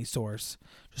much on any source.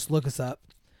 Just look us up.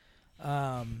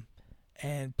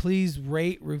 And please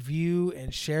rate, review,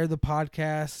 and share the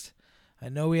podcast. I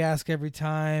know we ask every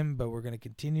time, but we're going to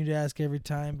continue to ask every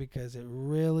time because it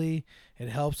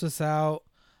helps us out.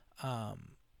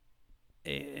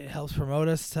 It helps promote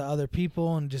us to other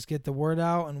people and just get the word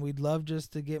out. And we'd love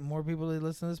just to get more people to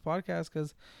listen to this podcast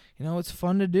because, it's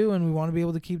fun to do and we want to be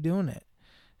able to keep doing it.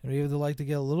 And be able to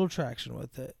get a little traction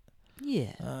with it.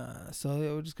 Yeah. So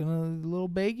we're just going to little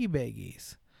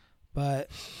baggies. But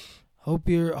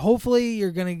hopefully you're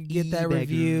gonna get that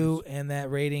review and that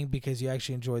rating because you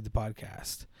actually enjoyed the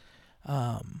podcast.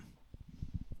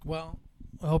 Well,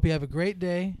 I hope you have a great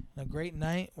day, a great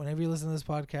night whenever you listen to this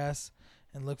podcast,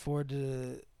 and look forward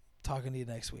to talking to you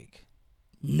next week.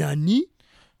 Nani?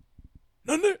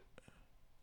 Nani?